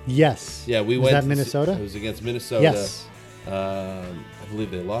 right? Yes. Yeah, we Was went. that to Minnesota? It was against Minnesota. Yes. I believe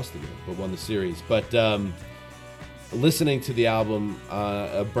they lost again, but won the series. But listening to the album,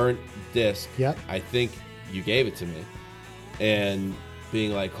 a burnt disc. Yep. I think you gave it to me, and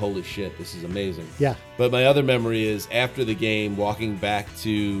being like, "Holy shit, this is amazing." Yeah. But my other memory is after the game, walking back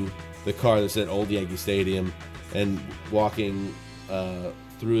to the car that's at Old Yankee Stadium, and walking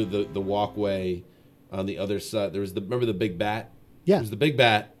through the walkway on the other side. There was remember the big bat? Yeah. There was the big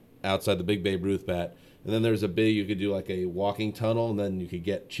bat outside, the big Babe Ruth bat, and then there's a big, you could do like a walking tunnel, and then you could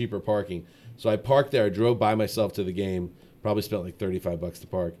get cheaper parking. So I parked there. I drove by myself to the game. Probably spent like $35 to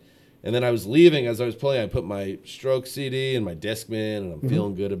park. And then I was leaving. As I was playing, I put my Stroke CD and my Discman, and I'm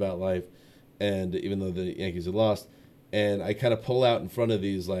feeling good about life. And even though the Yankees had lost, and I kind of pull out in front of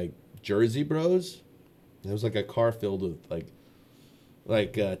these like Jersey Bros. There was like a car filled with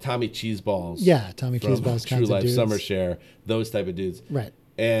like Tommy Cheeseballs. Yeah, Tommy from Cheeseballs True kinds of Life, dudes. Summer Share, those type of dudes. Right.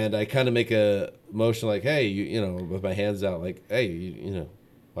 And I kind of make a motion like, hey, you know, with my hands out, like, hey, you know,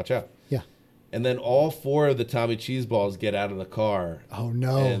 watch out. Yeah. And then all 4 of the Tommy Cheeseballs get out of the car. Oh,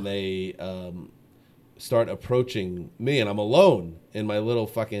 no. And they start approaching me, and I'm alone in my little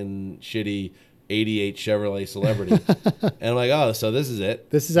fucking shitty 88 Chevrolet Celebrity. And I'm like, oh, so this is it.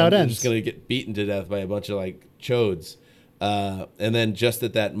 This is how it I'm ends. just going to get beaten to death by a bunch of like chodes. And then just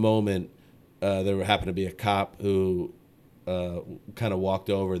at that moment, there happened to be a cop who kind of walked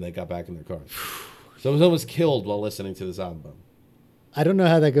over, and they got back in their car. So I was almost killed while listening to this album. I don't know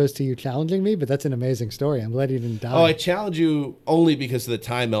how that goes to you challenging me, but that's an amazing story. I'm glad you didn't die. Oh, I challenge you only because of the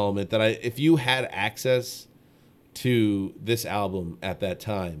time element that if you had access to this album at that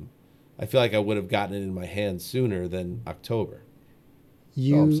time, I feel like I would have gotten it in my hands sooner than October.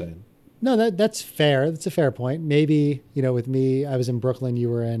 That's all I'm saying. No, that's fair. That's a fair point. Maybe, you know, with me, I was in Brooklyn, you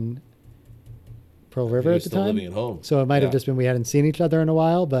were in Pearl River You were at the still time. living at home. So it might have Yeah. just been we hadn't seen each other in a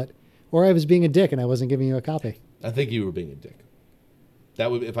while, or I was being a dick and I wasn't giving you a copy. I think you were being a dick. That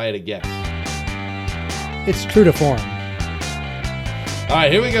would, if I had a guess. It's true to form. All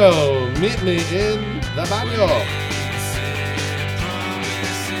right, here we go. Meet me in the baño.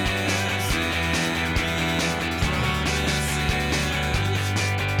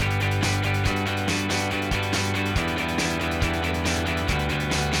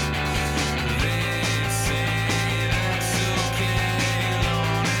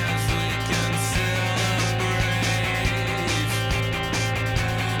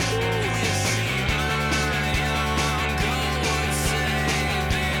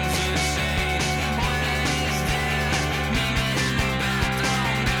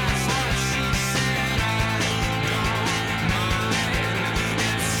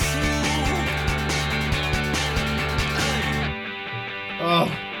 Oh.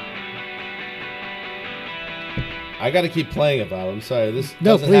 I got to keep playing it, Bob. I'm sorry. This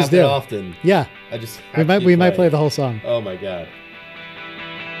No, doesn't please happen do. often. Yeah. I just We have to might keep we might play playing. the whole song. Oh my god.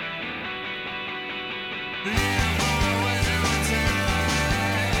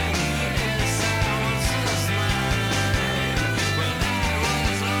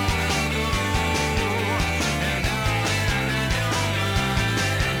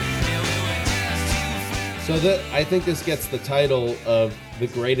 So I think this gets the title of the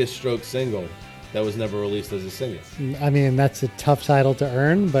greatest Stroke single that was never released as a single. I mean, that's a tough title to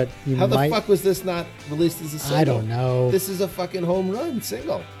earn, but you How the might. fuck was this not released as a single? I don't know. This is a fucking home run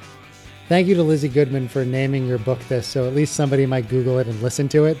single. Thank you to Lizzie Goodman for naming your book this, so at least somebody might Google it and listen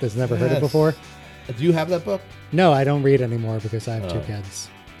to it that's never heard it Yes. before. Do you have that book? No, I don't read anymore because I have two Oh. kids.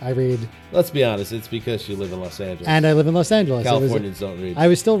 I read, Let's be honest. It's because you live in Los Angeles. and I live in Los Angeles. Californians don't read. I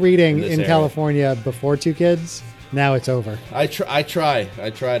was still reading in this in area. California before two kids. Now it's over. I try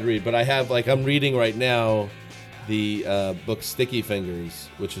to read, but I have I'm reading right now the book Sticky Fingers,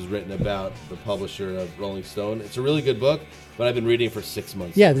 which is written about the publisher of Rolling Stone. It's a really good book, but I've been reading it for 6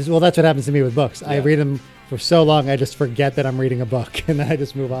 months. Yeah, well, that's what happens to me with books. I Yeah. read them for so long, I just forget that I'm reading a book, and then I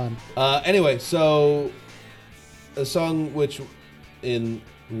just move on. Anyway, so a song which in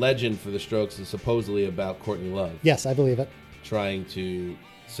legend for the Strokes is supposedly about Courtney Love Yes, I believe it. trying to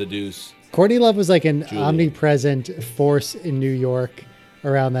seduce Courtney Love was like an Julia. omnipresent force in New York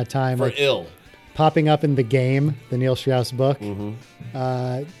around that time. for Like ill. popping up in The Game, the Neil Strauss book,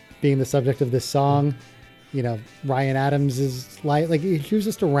 Mm-hmm. being the subject of this song. You know, Ryan Adams is like he was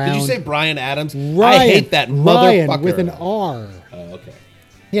just around. Did you say Brian Adams? Ryan? I hate that Ryan motherfucker. with an R. Oh, okay.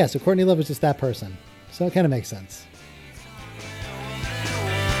 Yeah, so Courtney Love was just that person. So it kind of makes sense.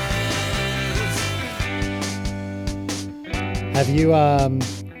 Have you,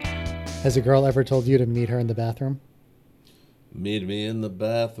 has a girl ever told you to meet her in the bathroom? Meet me in the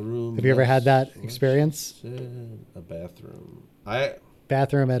bathroom. Have you ever had that Let's experience? sit in a bathroom.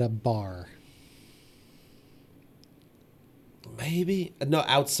 Bathroom at a bar. Maybe no,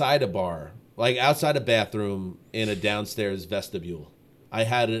 outside a bar, like outside a bathroom in a downstairs vestibule. I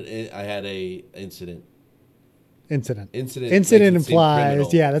had a incident. Incident. Incident Incident makes it seem implies, criminal.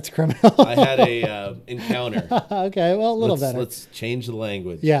 yeah, that's criminal. I had a encounter. Okay, well, a little let's, better. Let's change the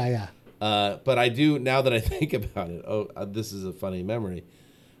language. Yeah, yeah. But I do, now that I think about it, this is a funny memory.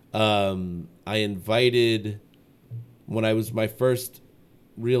 I invited, when I was my first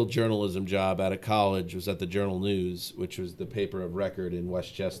real journalism job out of college was at the Journal News, which was the paper of record in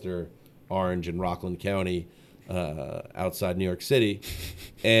Westchester, Orange, and Rockland County, outside New York City.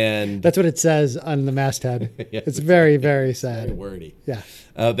 And That's what it says on the masthead. Yeah, It's very, very very sad. wordy. Yeah.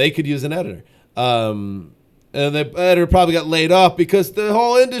 They could use an editor. And the editor probably got laid off because the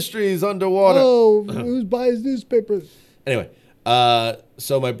whole industry is underwater. Oh, who's buys newspapers? Anyway,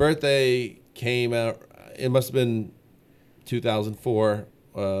 so my birthday came out. It must have been 2004,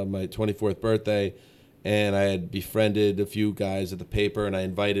 my 24th birthday, and I had befriended a few guys at the paper, and I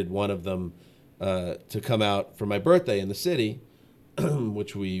invited one of them to come out for my birthday in the city,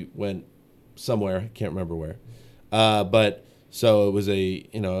 which we went somewhere. I can't remember where, but so it was it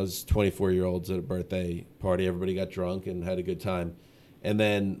was 24-year-olds at a birthday party. Everybody got drunk and had a good time, and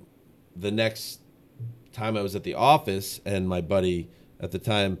then the next time I was at the office, and my buddy at the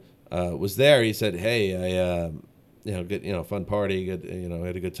time was there. He said, "Hey, I good fun party, good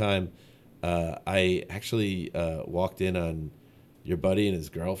had a good time. I actually walked in on your buddy and his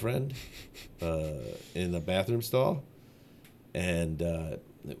girlfriend in the bathroom stall, and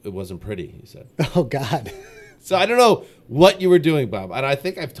it wasn't pretty," he said. Oh, God. So I don't know what you were doing, Bob, and I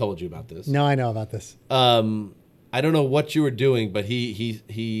think I've told you about this. No, I know about this. I don't know what you were doing, but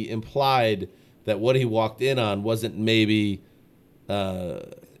he implied that what he walked in on wasn't maybe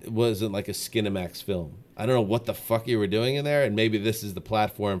it wasn't like a Skinamax film. I don't know what the fuck you were doing in there, and maybe this is the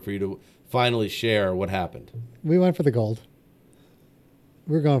platform for you to finally share what happened. We went for the gold.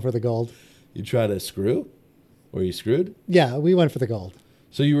 We're going for the gold. You tried to screw? Were you screwed? Yeah, we went for the gold.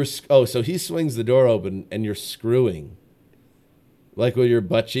 So you were so he swings the door open and you're screwing. Like with your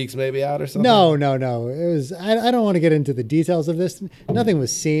butt cheeks maybe out or something? No. It was. I don't want to get into the details of this. Nothing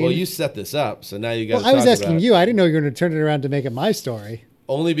was seen. Well, you set this up, so now you got to Well, I was talk asking about it. you. I didn't know you were going to turn it around to make it my story.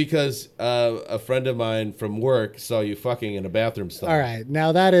 Only because a friend of mine from work saw you fucking in a bathroom stall. All right.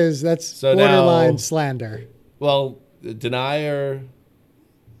 Now that's So borderline now- slander. Well, deny or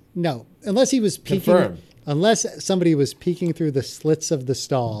No, unless he was peeking. Confirm. Unless somebody was peeking through the slits of the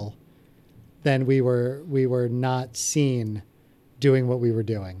stall, then we were not seen doing what we were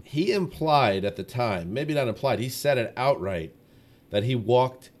doing. he implied at the time, maybe not implied, he said it outright, that he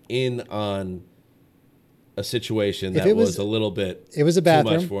walked in on a situation If that it was was- a little bit it was a too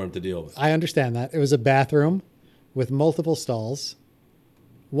bathroom. much for him to deal with. I understand that. It was a bathroom with multiple stalls.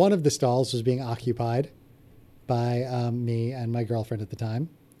 One of the stalls was being occupied by me and my girlfriend at the time.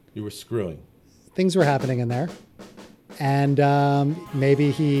 You were screwing. Things were happening in there, and maybe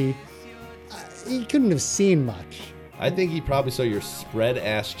he couldn't have seen much. I think he probably saw your spread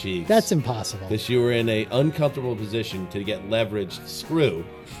ass cheeks. That's impossible. That you were in a uncomfortable position to get leveraged screw.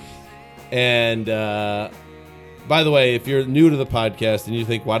 And by the way, if you're new to the podcast and you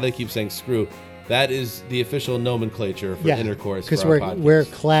think, why do they keep saying screw? That is the official nomenclature for intercourse because for our podcast. we're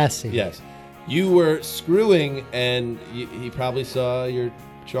classy. Yes. You were screwing, and he probably saw your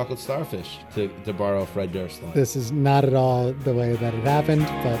chocolate starfish, to borrow Fred Durst line. This is not at all the way that it happened,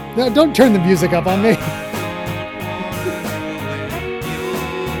 but no, don't turn the music up on me.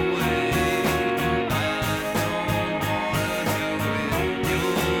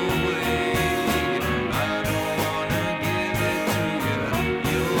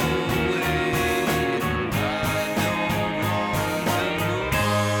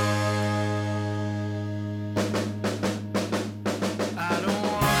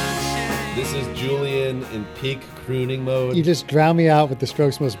 This is Julian in peak crooning mode. You just drown me out with the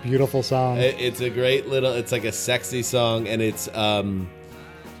Strokes' most beautiful song. It's a great little. It's like a sexy song, and it's the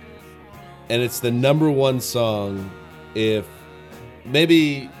number one song. If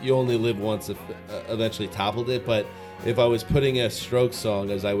maybe You Only Live Once, if eventually toppled it, but if I was putting a Strokes song,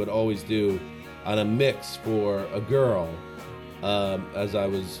 as I would always do, on a mix for a girl, as I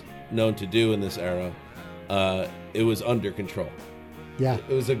was known to do in this era, it was Under Control. Yeah.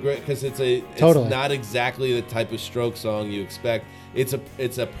 It was a great, because it's Totally. not exactly the type of Stroke song you expect. It's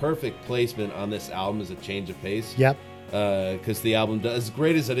a perfect placement on this album as a change of pace. Yep. Because the album does, as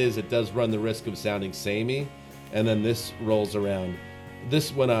great as it is, it does run the risk of sounding samey, and then this rolls around.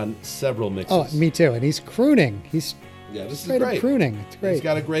 This went on several mixes. Oh, me too. And he's crooning. He's Yeah, this is straight up great. crooning. It's great. He's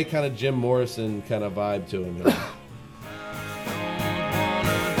got a great kind of Jim Morrison kind of vibe to him. You know?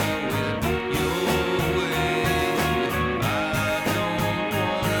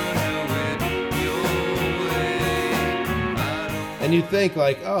 And you think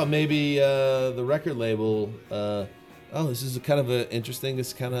like, oh, maybe the record label, this is a kind of a interesting.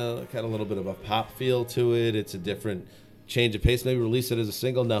 It's kind of a little bit of a pop feel to it. It's a different change of pace. Maybe release it as a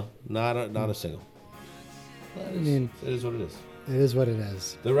single. No, not a single. I mean, It is what it is. it is what it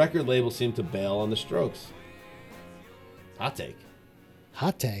is. The record label seemed to bail on the Strokes. Hot take.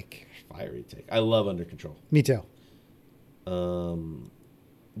 Hot take. Fiery take. I love Under Control. Me too.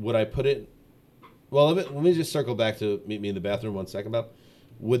 Would I put it? Well, let me just circle back to Meet Me in the Bathroom 1 second, Bob.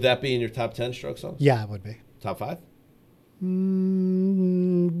 Would that be in your top 10 Stroke songs? Yeah, it would be. Top 5?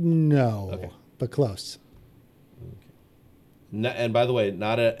 No, Okay. but close. And by the way,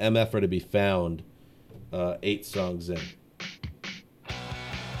 not an MFer to be found 8 songs in.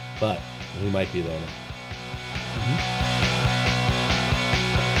 But we might be there now.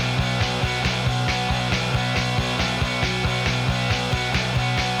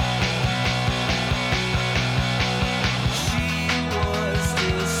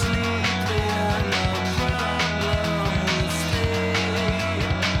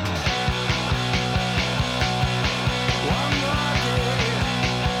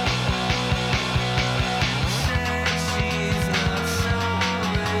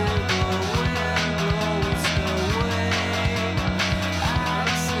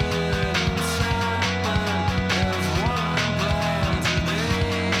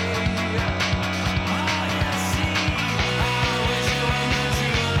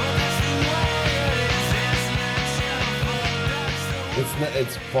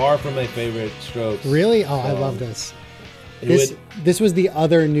 It's far from my favorite Strokes. Really? Oh, I song. love this. It This would- this was the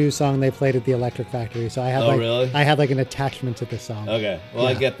other new song they played at the Electric Factory, so I had Oh, really? I had like an attachment to this song. Okay. Well,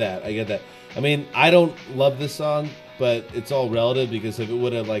 I Yeah. get that. I mean, I don't love this song, but it's all relative because if it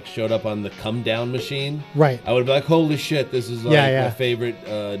would have like showed up on the Come Down machine, Right. I would be like, holy shit, this is like Yeah. my favorite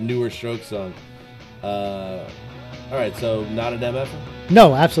newer Stroke song. All right, so not an MF?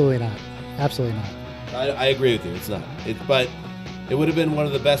 No, absolutely not. Absolutely not. I agree with you. It's not. But it would have been one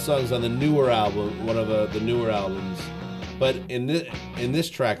of the best songs on the newer album, one of the newer albums. But in this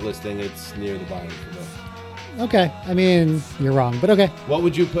track listing, it's near the bottom for me. Okay. I mean, you're wrong, but okay. What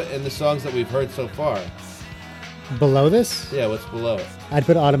would you put in the songs that we've heard so far? Below this, Yeah, what's below it? I'd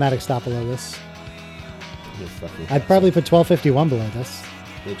put Automatic Stop below this. You're fucking I'd probably put 1251 below this.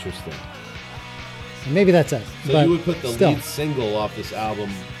 interesting. And maybe that's it. So but you would put the still. lead single off this album.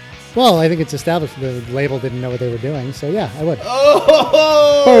 Well, I think it's established the label didn't know what they were doing, so yeah, I would.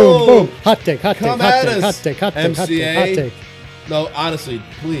 Oh! Boom, boom. Hot take, hot take, Come hot at take, us, hot take, hot take, hot take, MCA. hot take. No, honestly,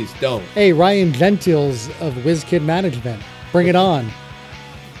 please don't. Hey, Ryan Gentiles of WizKid Management. Bring it on.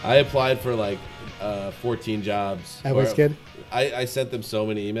 I applied for like 14 jobs. At Or- WizKid? I sent them so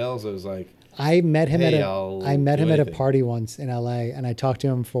many emails. I was like, I met him Hey, at I'll I met do him at a anything. party once in LA, and I talked to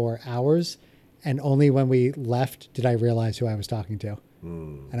him for hours, and only when we left did I realize who I was talking to.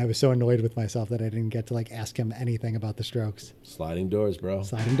 And I was so annoyed with myself that I didn't get to like ask him anything about the Strokes. sliding doors, bro.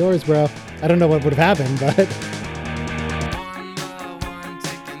 Sliding doors, bro. I don't know what would have happened, but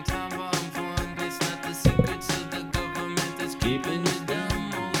Keeping it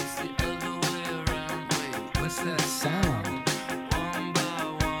down. sound.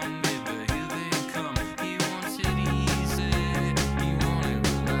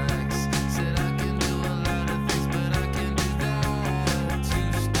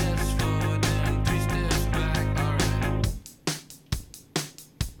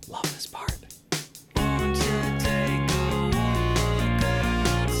 Love this part.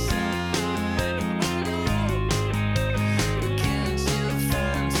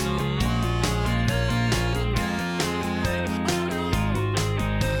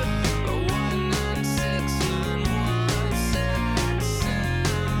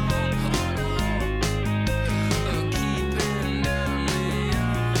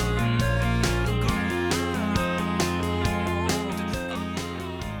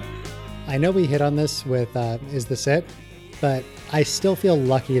 I know we hit on this with Is This It? But I still feel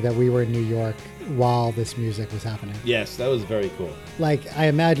lucky that we were in New York while this music was happening. Yes, that was very cool. Like, I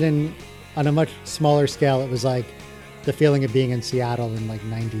imagine on a much smaller scale, it was like the feeling of being in Seattle in like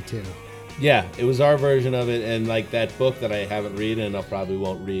 92. Yeah, it was our version of it, and like that book that I haven't read and I probably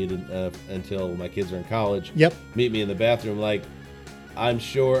won't read until my kids are in college. Yep. Meet Me in the Bathroom. Like, I'm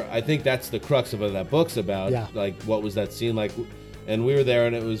sure. I think that's the crux of what that book's about. Yeah. Like, what was that scene like? And we were there,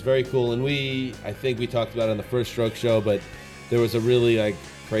 and it was very cool. And I think we talked about it on the first Stroke show, but there was a really like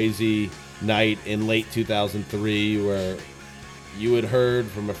crazy night in late 2003 where you had heard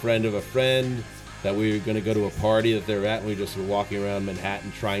from a friend of a friend that we were going to go to a party that they were at, and we just were walking around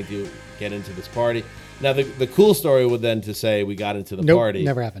Manhattan trying to get into this party. Now, the cool story would then to say we got into the Nope, party.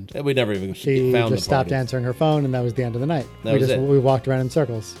 never happened. And we never even She found just the stopped party. answering her phone, and that was the end of the night. That was it. We walked around in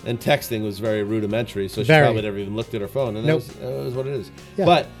circles. And texting was very rudimentary, so she Very. probably never even looked at her phone. And Nope. that was what it is. Yeah.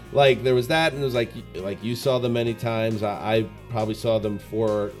 But like there was that, and it was like you saw them many times. I probably saw them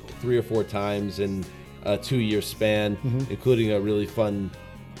 3 or 4 times in a 2-year span, Mm-hmm. including a really fun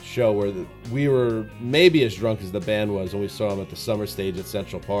show where we were maybe as drunk as the band was when we saw them at the summer stage at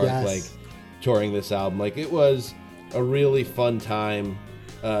Central Park, Yes. like touring this album. Like it was a really fun time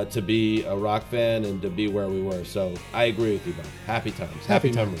to be a rock fan and to be where we were. So I agree with you, Bob. Happy times, Happy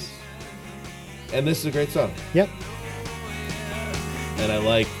times. memories. And this is a great song. Yep. And I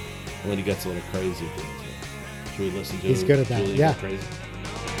like when he gets a little crazy. Should we listen to He's good at that, Julie yeah. Go Crazy?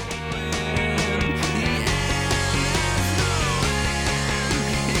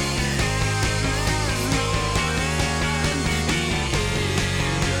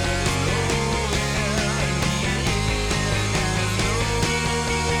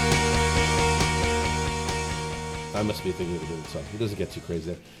 I must be thinking of a different song. He doesn't get too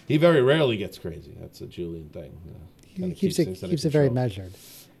crazy. He very rarely gets crazy. That's a Julian thing. He Kinda keeps things under it very control. measured.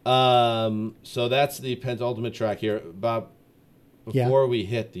 So that's the penultimate track here, Bob. Yeah. Before we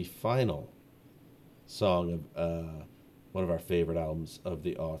hit the final song of one of our favorite albums of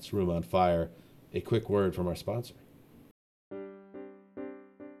the aughts, "Room on Fire," a quick word from our sponsor.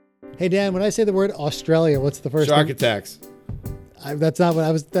 Hey Dan, when I say the word Australia, what's the first Shark thing? attacks. That's not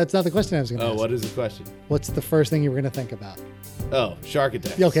the question I was going to Oh, ask. what is the question? What's the first thing you were going to think about? Oh, shark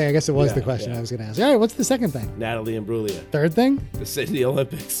attacks. Okay, I guess it was Yeah, the question yeah. I was going to ask. All right, what's the second thing? Natalie Imbruglia, Third thing? the Sydney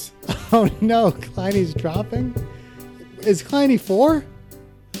Olympics. Oh no, Kleiny's dropping. Is Kleiny 4?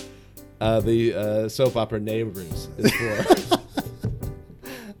 The soap opera Neighbors is for.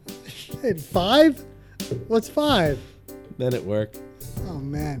 Shit, 5? What's 5? Men at Work. Oh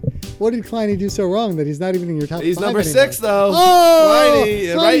man, what did Kleiny do so wrong that he's not even in your top? He's 5 number anymore? 6 though. Oh,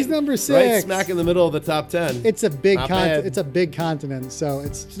 Kleiny's Kleiny's number 6. Right smack in the middle of the top 10. It's a big Not bad. It's a big continent, so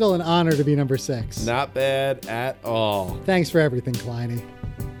it's still an honor to be number 6. Not bad at all. Thanks for everything, Kleiny.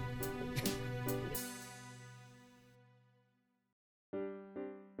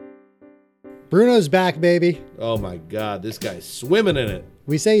 Bruno's back, baby. Oh my God, this guy's swimming in it.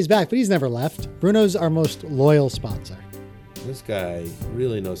 We say he's back, but he's never left. Bruno's our most loyal sponsor. This guy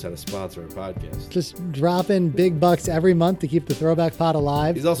really knows how to sponsor a podcast. Just dropping big bucks every month to keep the Throwback Pod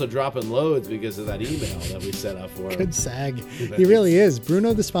alive. He's also dropping loads because of that email that we set up for him. Good sag. He really is.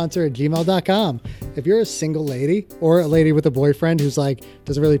 Bruno the sponsor at gmail.com. If you're a single lady or a lady with a boyfriend who's like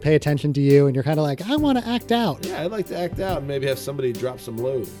doesn't really pay attention to you and you're kind of like, I want to act out, Yeah, I'd like to act out and maybe have somebody drop some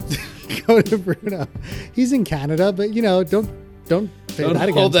loads. go to Bruno. He's in Canada, but you know, don't say Don't that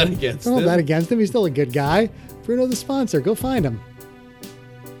hold against that him. against Don't hold him. that against him. He's still a good guy. Bruno the sponsor. Go find him.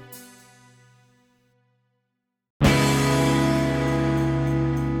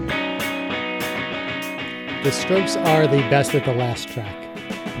 The Strokes are the best at the last track.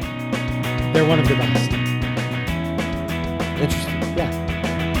 They're one of the best. Interesting. Yeah,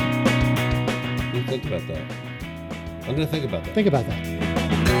 What do you think about that? I'm going to think about that. think about that.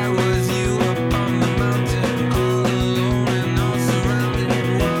 There was you up on the mountain, all alone and all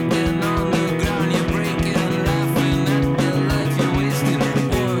surrounded, walking on the ground, you're breaking, laughing at the life you're wasting.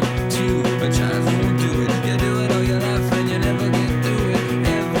 1, 2, but child won't do it. You do it or you laugh and you never get through it.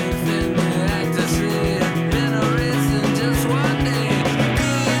 Everything you had to say, been a reason just one day.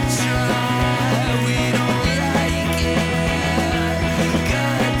 Good try, we don't like it.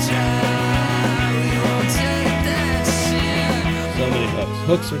 Good try, we won't take that shit. So many hooks.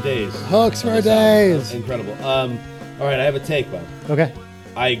 Hooks for days. Hooks for This days. album. Incredible. All right, I have a take, Bob. Okay.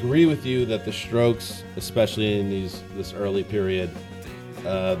 I agree with you that the Strokes, especially in this early period,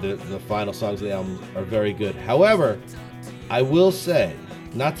 the final songs of the album are very good. However, I will say,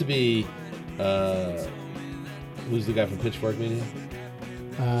 not to be, who's the guy from Pitchfork Media?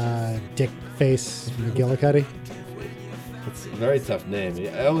 Dick Face McGillicuddy. It's a very tough name.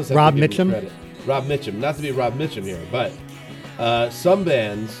 I always have Rob to give him Mitchum? credit. Rob Mitchum. Not to be Rob Mitchum here, but some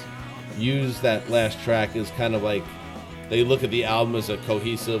bands use that last track as kind of like they look at the album as a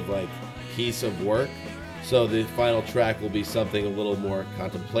cohesive piece of work. So the final track will be something a little more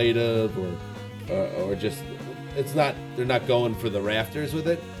contemplative or just they're not going for the rafters with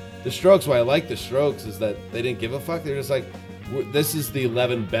it. The Strokes, why I like the Strokes is that they didn't give a fuck. They're just like, this is the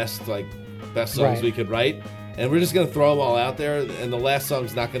 11 best songs Right. we could write. And we're just going to throw them all out there. And the last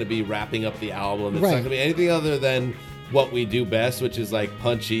song's not going to be wrapping up the album. It's not Right. going to be anything other than what we do best, which is like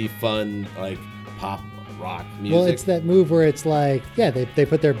punchy, fun, like pop rock music. Well, it's that move where it's like, yeah, they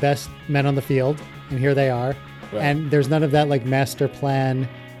put their best men on the field, and here they are. Right. And there's none of that like master plan,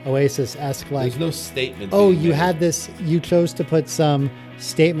 Oasis-esque like, There's no statement. oh, being you made. had this, you chose to put some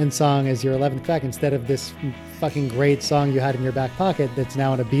statement song as your 11th track instead of this fucking great song you had in your back pocket that's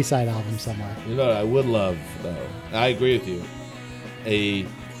now in a B-side album somewhere. You know what I would love, though? I agree with you. A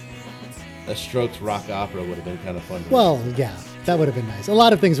Strokes rock opera would have been kind of fun. Well, yeah, that would have been nice. A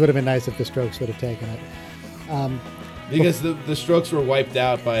lot of things would have been nice if the Strokes would have taken it. Because the Strokes were wiped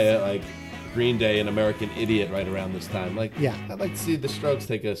out by like Green Day and American Idiot right around this time. Like, Yeah. I'd like to see the Strokes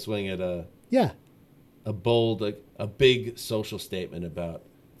take a swing at Yeah. a bold, like a big social statement about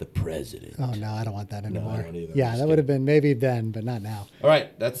the president. Oh no, I don't want that anymore. don't either. Yeah, Just that would have been maybe then, but not now. All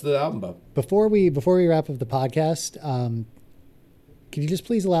right, that's the album, Bob. Before we wrap up the podcast, could you just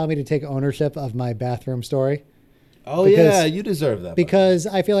please allow me to take ownership of my bathroom story? Oh Because- yeah, you deserve that. Bob. Because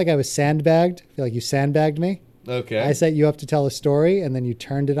I feel like I was sandbagged. I feel like you sandbagged me. Okay. I set you up to tell a story, and then you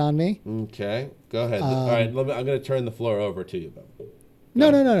turned it on me. Okay, go ahead. All right, I'm going to turn the floor over to you, Bob. No.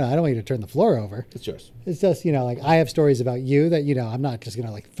 I don't want you to turn the floor over. It's yours. It's just, like I have stories about you that, I'm not just going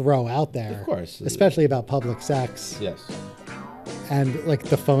to like throw out there. Of course. Especially about public sex Yes. and like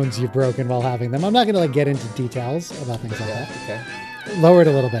the phones you've broken while having them. I'm not going to like get into details about things like Yeah. that. Okay. Lower it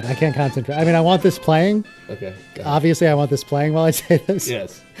a little bit. I can't concentrate. I mean, I want this playing. Okay. Go ahead. Obviously, I want this playing while I say this.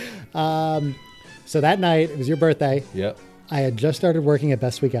 Yes. So that night, it was your birthday. Yep. I had just started working at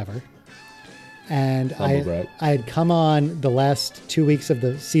Best Week Ever. And Humble brag. I had come on the last 2 weeks of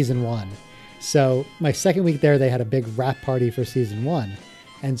the season 1. So my second week there, they had a big wrap party for season 1.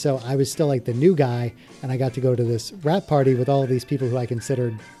 And so I was still like the new guy, and I got to go to this wrap party with all of these people who I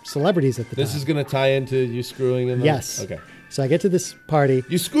considered celebrities at the This time. is going to tie into you screwing in the... Yes. Okay. So I get to this party.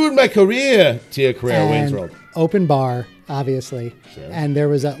 You screwed my career, Tia Carrere, Wayne's and World. open bar, obviously. Sure. And there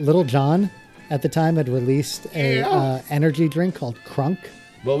was a Little John at the time had released a energy drink called Crunk.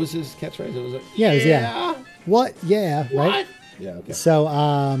 What was his catchphrase? What was it? Yeah, it was, yeah. What? Yeah, right? Yeah, okay. So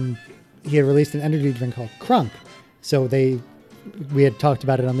he had released an energy drink called Crunk. So we had talked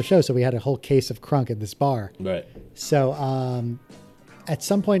about it on the show. So we had a whole case of Crunk at this bar. Right. So at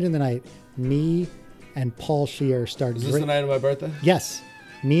some point in the night, me and Paul Scheer start Is this the night of my birthday? Yes.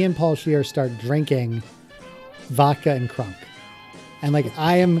 Me and Paul Scheer start drinking vodka and Crunk. And like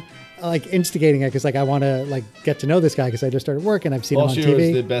I am like instigating it because like I want to like get to know this guy because I just started working. I've seen Paul him on Shearer was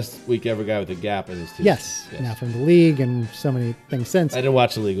TV. the best week ever guy with a gap in his teeth. Yes. Now from the league and so many things since. I didn't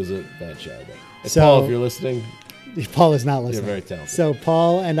watch The League. It was a bad show. But if So- Paul, if you're listening, Paul is not listening. very talented. So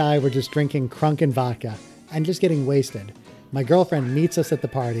Paul and I were just drinking Crunk and vodka and just getting wasted. My girlfriend meets us at the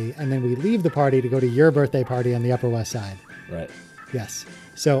party, and then we leave the party to go to your birthday party on the Upper West Side. right. Yes.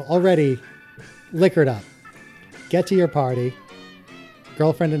 So already liquored up. Get to your party.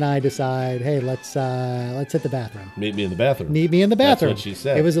 Girlfriend and I decide, hey, let's hit the bathroom. Meet me in the bathroom. Meet me in the That's bathroom. what she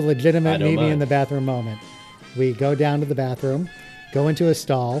said. It was a I legitimate don't meet me in mind. the bathroom moment. We go down to the bathroom, go into a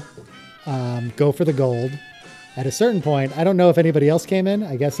stall, go for the gold. At a certain point, I don't know if anybody else came in.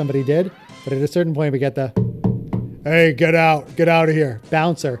 I guess somebody did. But at a certain point, we get the, hey, get out of here.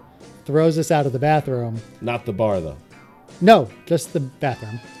 Bouncer throws us out of the bathroom. Not the bar, though. No, just the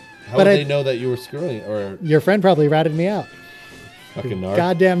bathroom. How But would I- they know that you were screwing or Your friend probably ratted me out. fucking narc?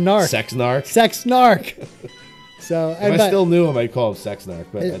 Goddamn narc. Sex narc? Sex narc. So, If I but still knew him, I'd call him sex narc,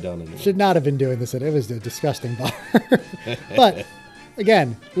 but I don't anymore. should not have been doing this. It was a disgusting bar. But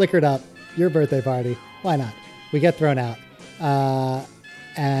again, liquored up, your birthday party. Why not? We get thrown out.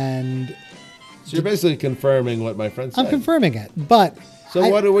 And So you're basically confirming what my friend said. I'm confirming it. But, So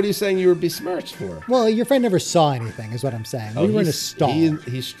what are you saying you were besmirched for? well, your friend never saw anything, is what I'm saying. We were in a stall.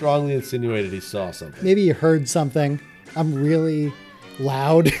 He strongly insinuated he saw something. Maybe you heard something. I'm really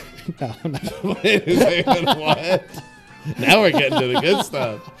loud. No, I'm not. Wait a second, what? Now we're getting to the good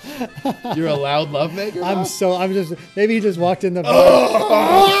stuff. You're a loud lovemaker? I'm just, maybe he just walked in the bar.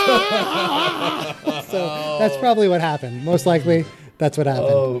 So that's probably what happened. Most likely, that's what happened.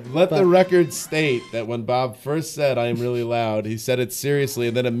 Oh, let the But- record state that when Bob first said, I am really loud, he said it seriously,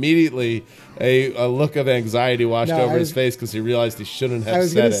 and then immediately a look of anxiety washed No, over I his was- face because he realized he shouldn't have I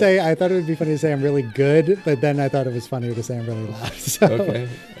was said going it. to say, I thought it would be funny to say I'm really good, but then I thought it was funnier to say I'm really loud. So Okay.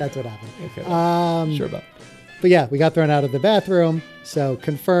 that's what happened. Okay. Sure, Bob. But yeah, we got thrown out of the bathroom. So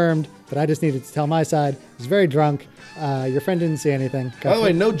confirmed that I just needed to tell my side. I was very drunk. Your friend didn't see anything. By the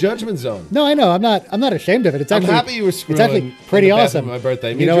way, no judgment zone. No, I know. I'm not ashamed of it. It's I'm actually happy you were It's screwing actually pretty in the bathroom awesome. on my birthday.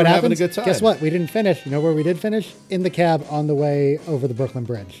 It You means know you what were having happens? a good time. Guess what? We didn't finish. You know where we did finish? In the cab on the way over the Brooklyn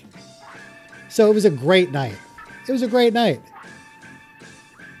Bridge. So it was a great night. It was a great night.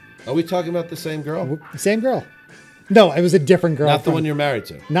 Are we talking about the same girl? Same girl. No, it was a different girl. Not the from- one you're married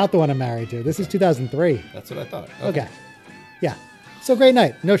to. Not the one I'm married to. This is 2003. That's what I thought. Okay. Yeah. So great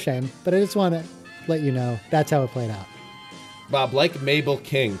night. No shame. But I just want to let you know that's how it played out. Bob, like Mabel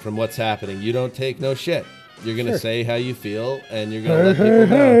King from What's Happening, you don't take no shit. You're going to Sure. say how you feel, and you're going to let people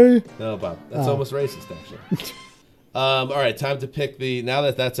know. No, Bob, that's almost racist, actually. All right, time to pick now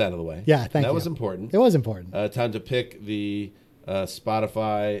that that's out of the way. Yeah, thank you. That was important. It was important. Time to pick the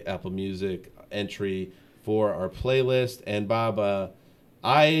Spotify, Apple Music entry for our playlist. And Bob,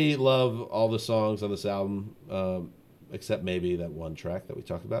 I love all the songs on this album. except maybe that one track that we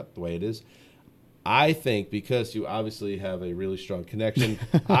talked about, The Way It Is. I think because you obviously have a really strong connection,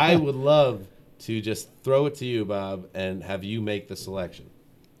 I would love to just throw it to you, Bob, and have you make the selection.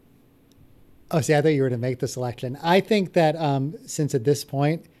 Oh, see, I thought you were to make the selection. I think that since at this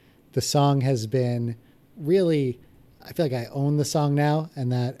point, the song has been really, I feel like I own the song now,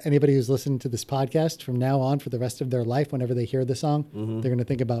 and that anybody who's listening to this podcast from now on for the rest of their life, whenever they hear the song, they're going to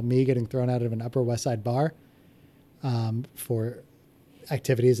think about me getting thrown out of an Upper West Side bar for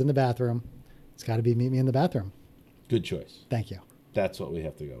activities in the bathroom. It's got to be Meet Me in the Bathroom. Good choice. Thank you. That's what we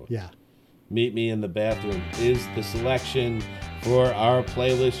have to go with. Yeah. Meet Me in the Bathroom is the selection for our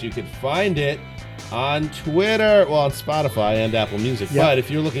playlist. You can find it on Twitter, well, on Spotify and Apple Music. Yep. But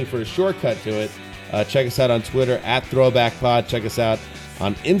if you're looking for a shortcut to it, check us out on Twitter at ThrowbackPod. Check us out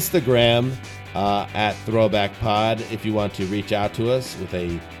on Instagram at ThrowbackPod. If you want to reach out to us with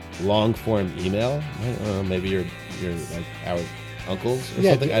a long form email, maybe you're like our uncles or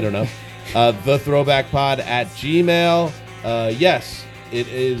Yeah, something. I don't know. The ThrowbackPod at Gmail. Yes, it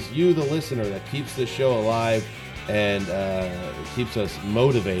is you, the listener, that keeps this show alive and keeps us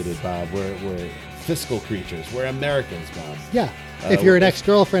motivated, Bob. We're fiscal creatures. We're Americans, Bob. Yeah. If you're an what-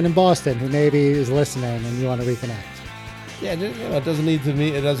 ex-girlfriend in Boston who maybe is listening and you want to reconnect. Yeah, it doesn't need to be.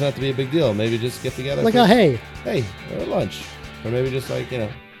 It doesn't have to be a big deal. Maybe just get together. Like, for- oh, hey, or lunch, or maybe just like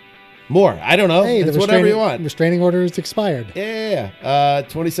more. I don't know. hey, It's whatever you want. restraining order is expired. Yeah.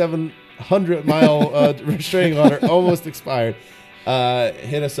 2,700-mile restraining order almost expired.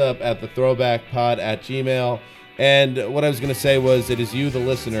 Hit us up at the throwbackpod at Gmail. And what I was going to say was, it is you, the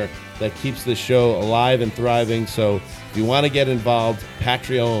listener, that keeps this show alive and thriving. So if you want to get involved,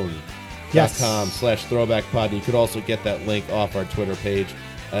 patreon.com/throwbackpod. You could also get that link off our Twitter page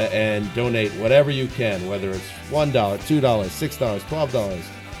and donate whatever you can, whether it's $1, $2, $6, $12.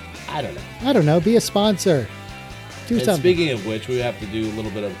 I don't know. I don't know. Be a sponsor. Do And something. speaking of which, we have to do a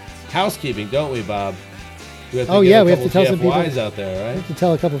little bit of housekeeping, don't we, Bob? We have to Oh, get yeah, a we have to couple tell some people- GFYs out there, I right? have to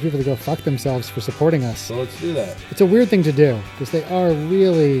tell a couple of people to go fuck themselves for supporting us. So let's do that. It's a weird thing to do because they are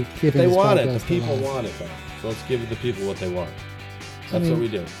really keeping They this want it. podcast The people alive. want it, Bob. So let's give the people what they want. That's mean- what we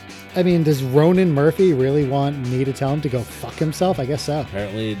do. I mean, does Ronan Murphy really want me to tell him to go fuck himself? I guess so.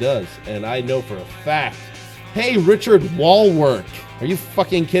 Apparently he does. And I know for a fact. Hey, Richard Walwork. Are you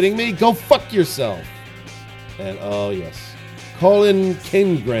fucking kidding me? Go fuck yourself. And oh, yes. Colin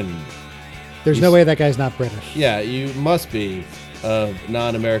Kindgren. There's no way that guy's not British. Yeah, you must be of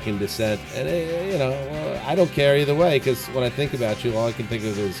non-American descent. And, I don't care either way, because when I think about you, all I can think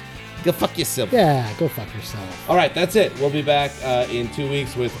of is, go fuck yourself. Yeah, go fuck yourself. All right, that's it. We'll be back in 2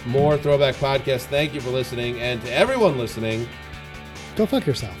 weeks with more Throwback Podcast. Thank you for listening. And to everyone listening, Go fuck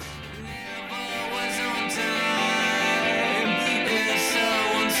yourself.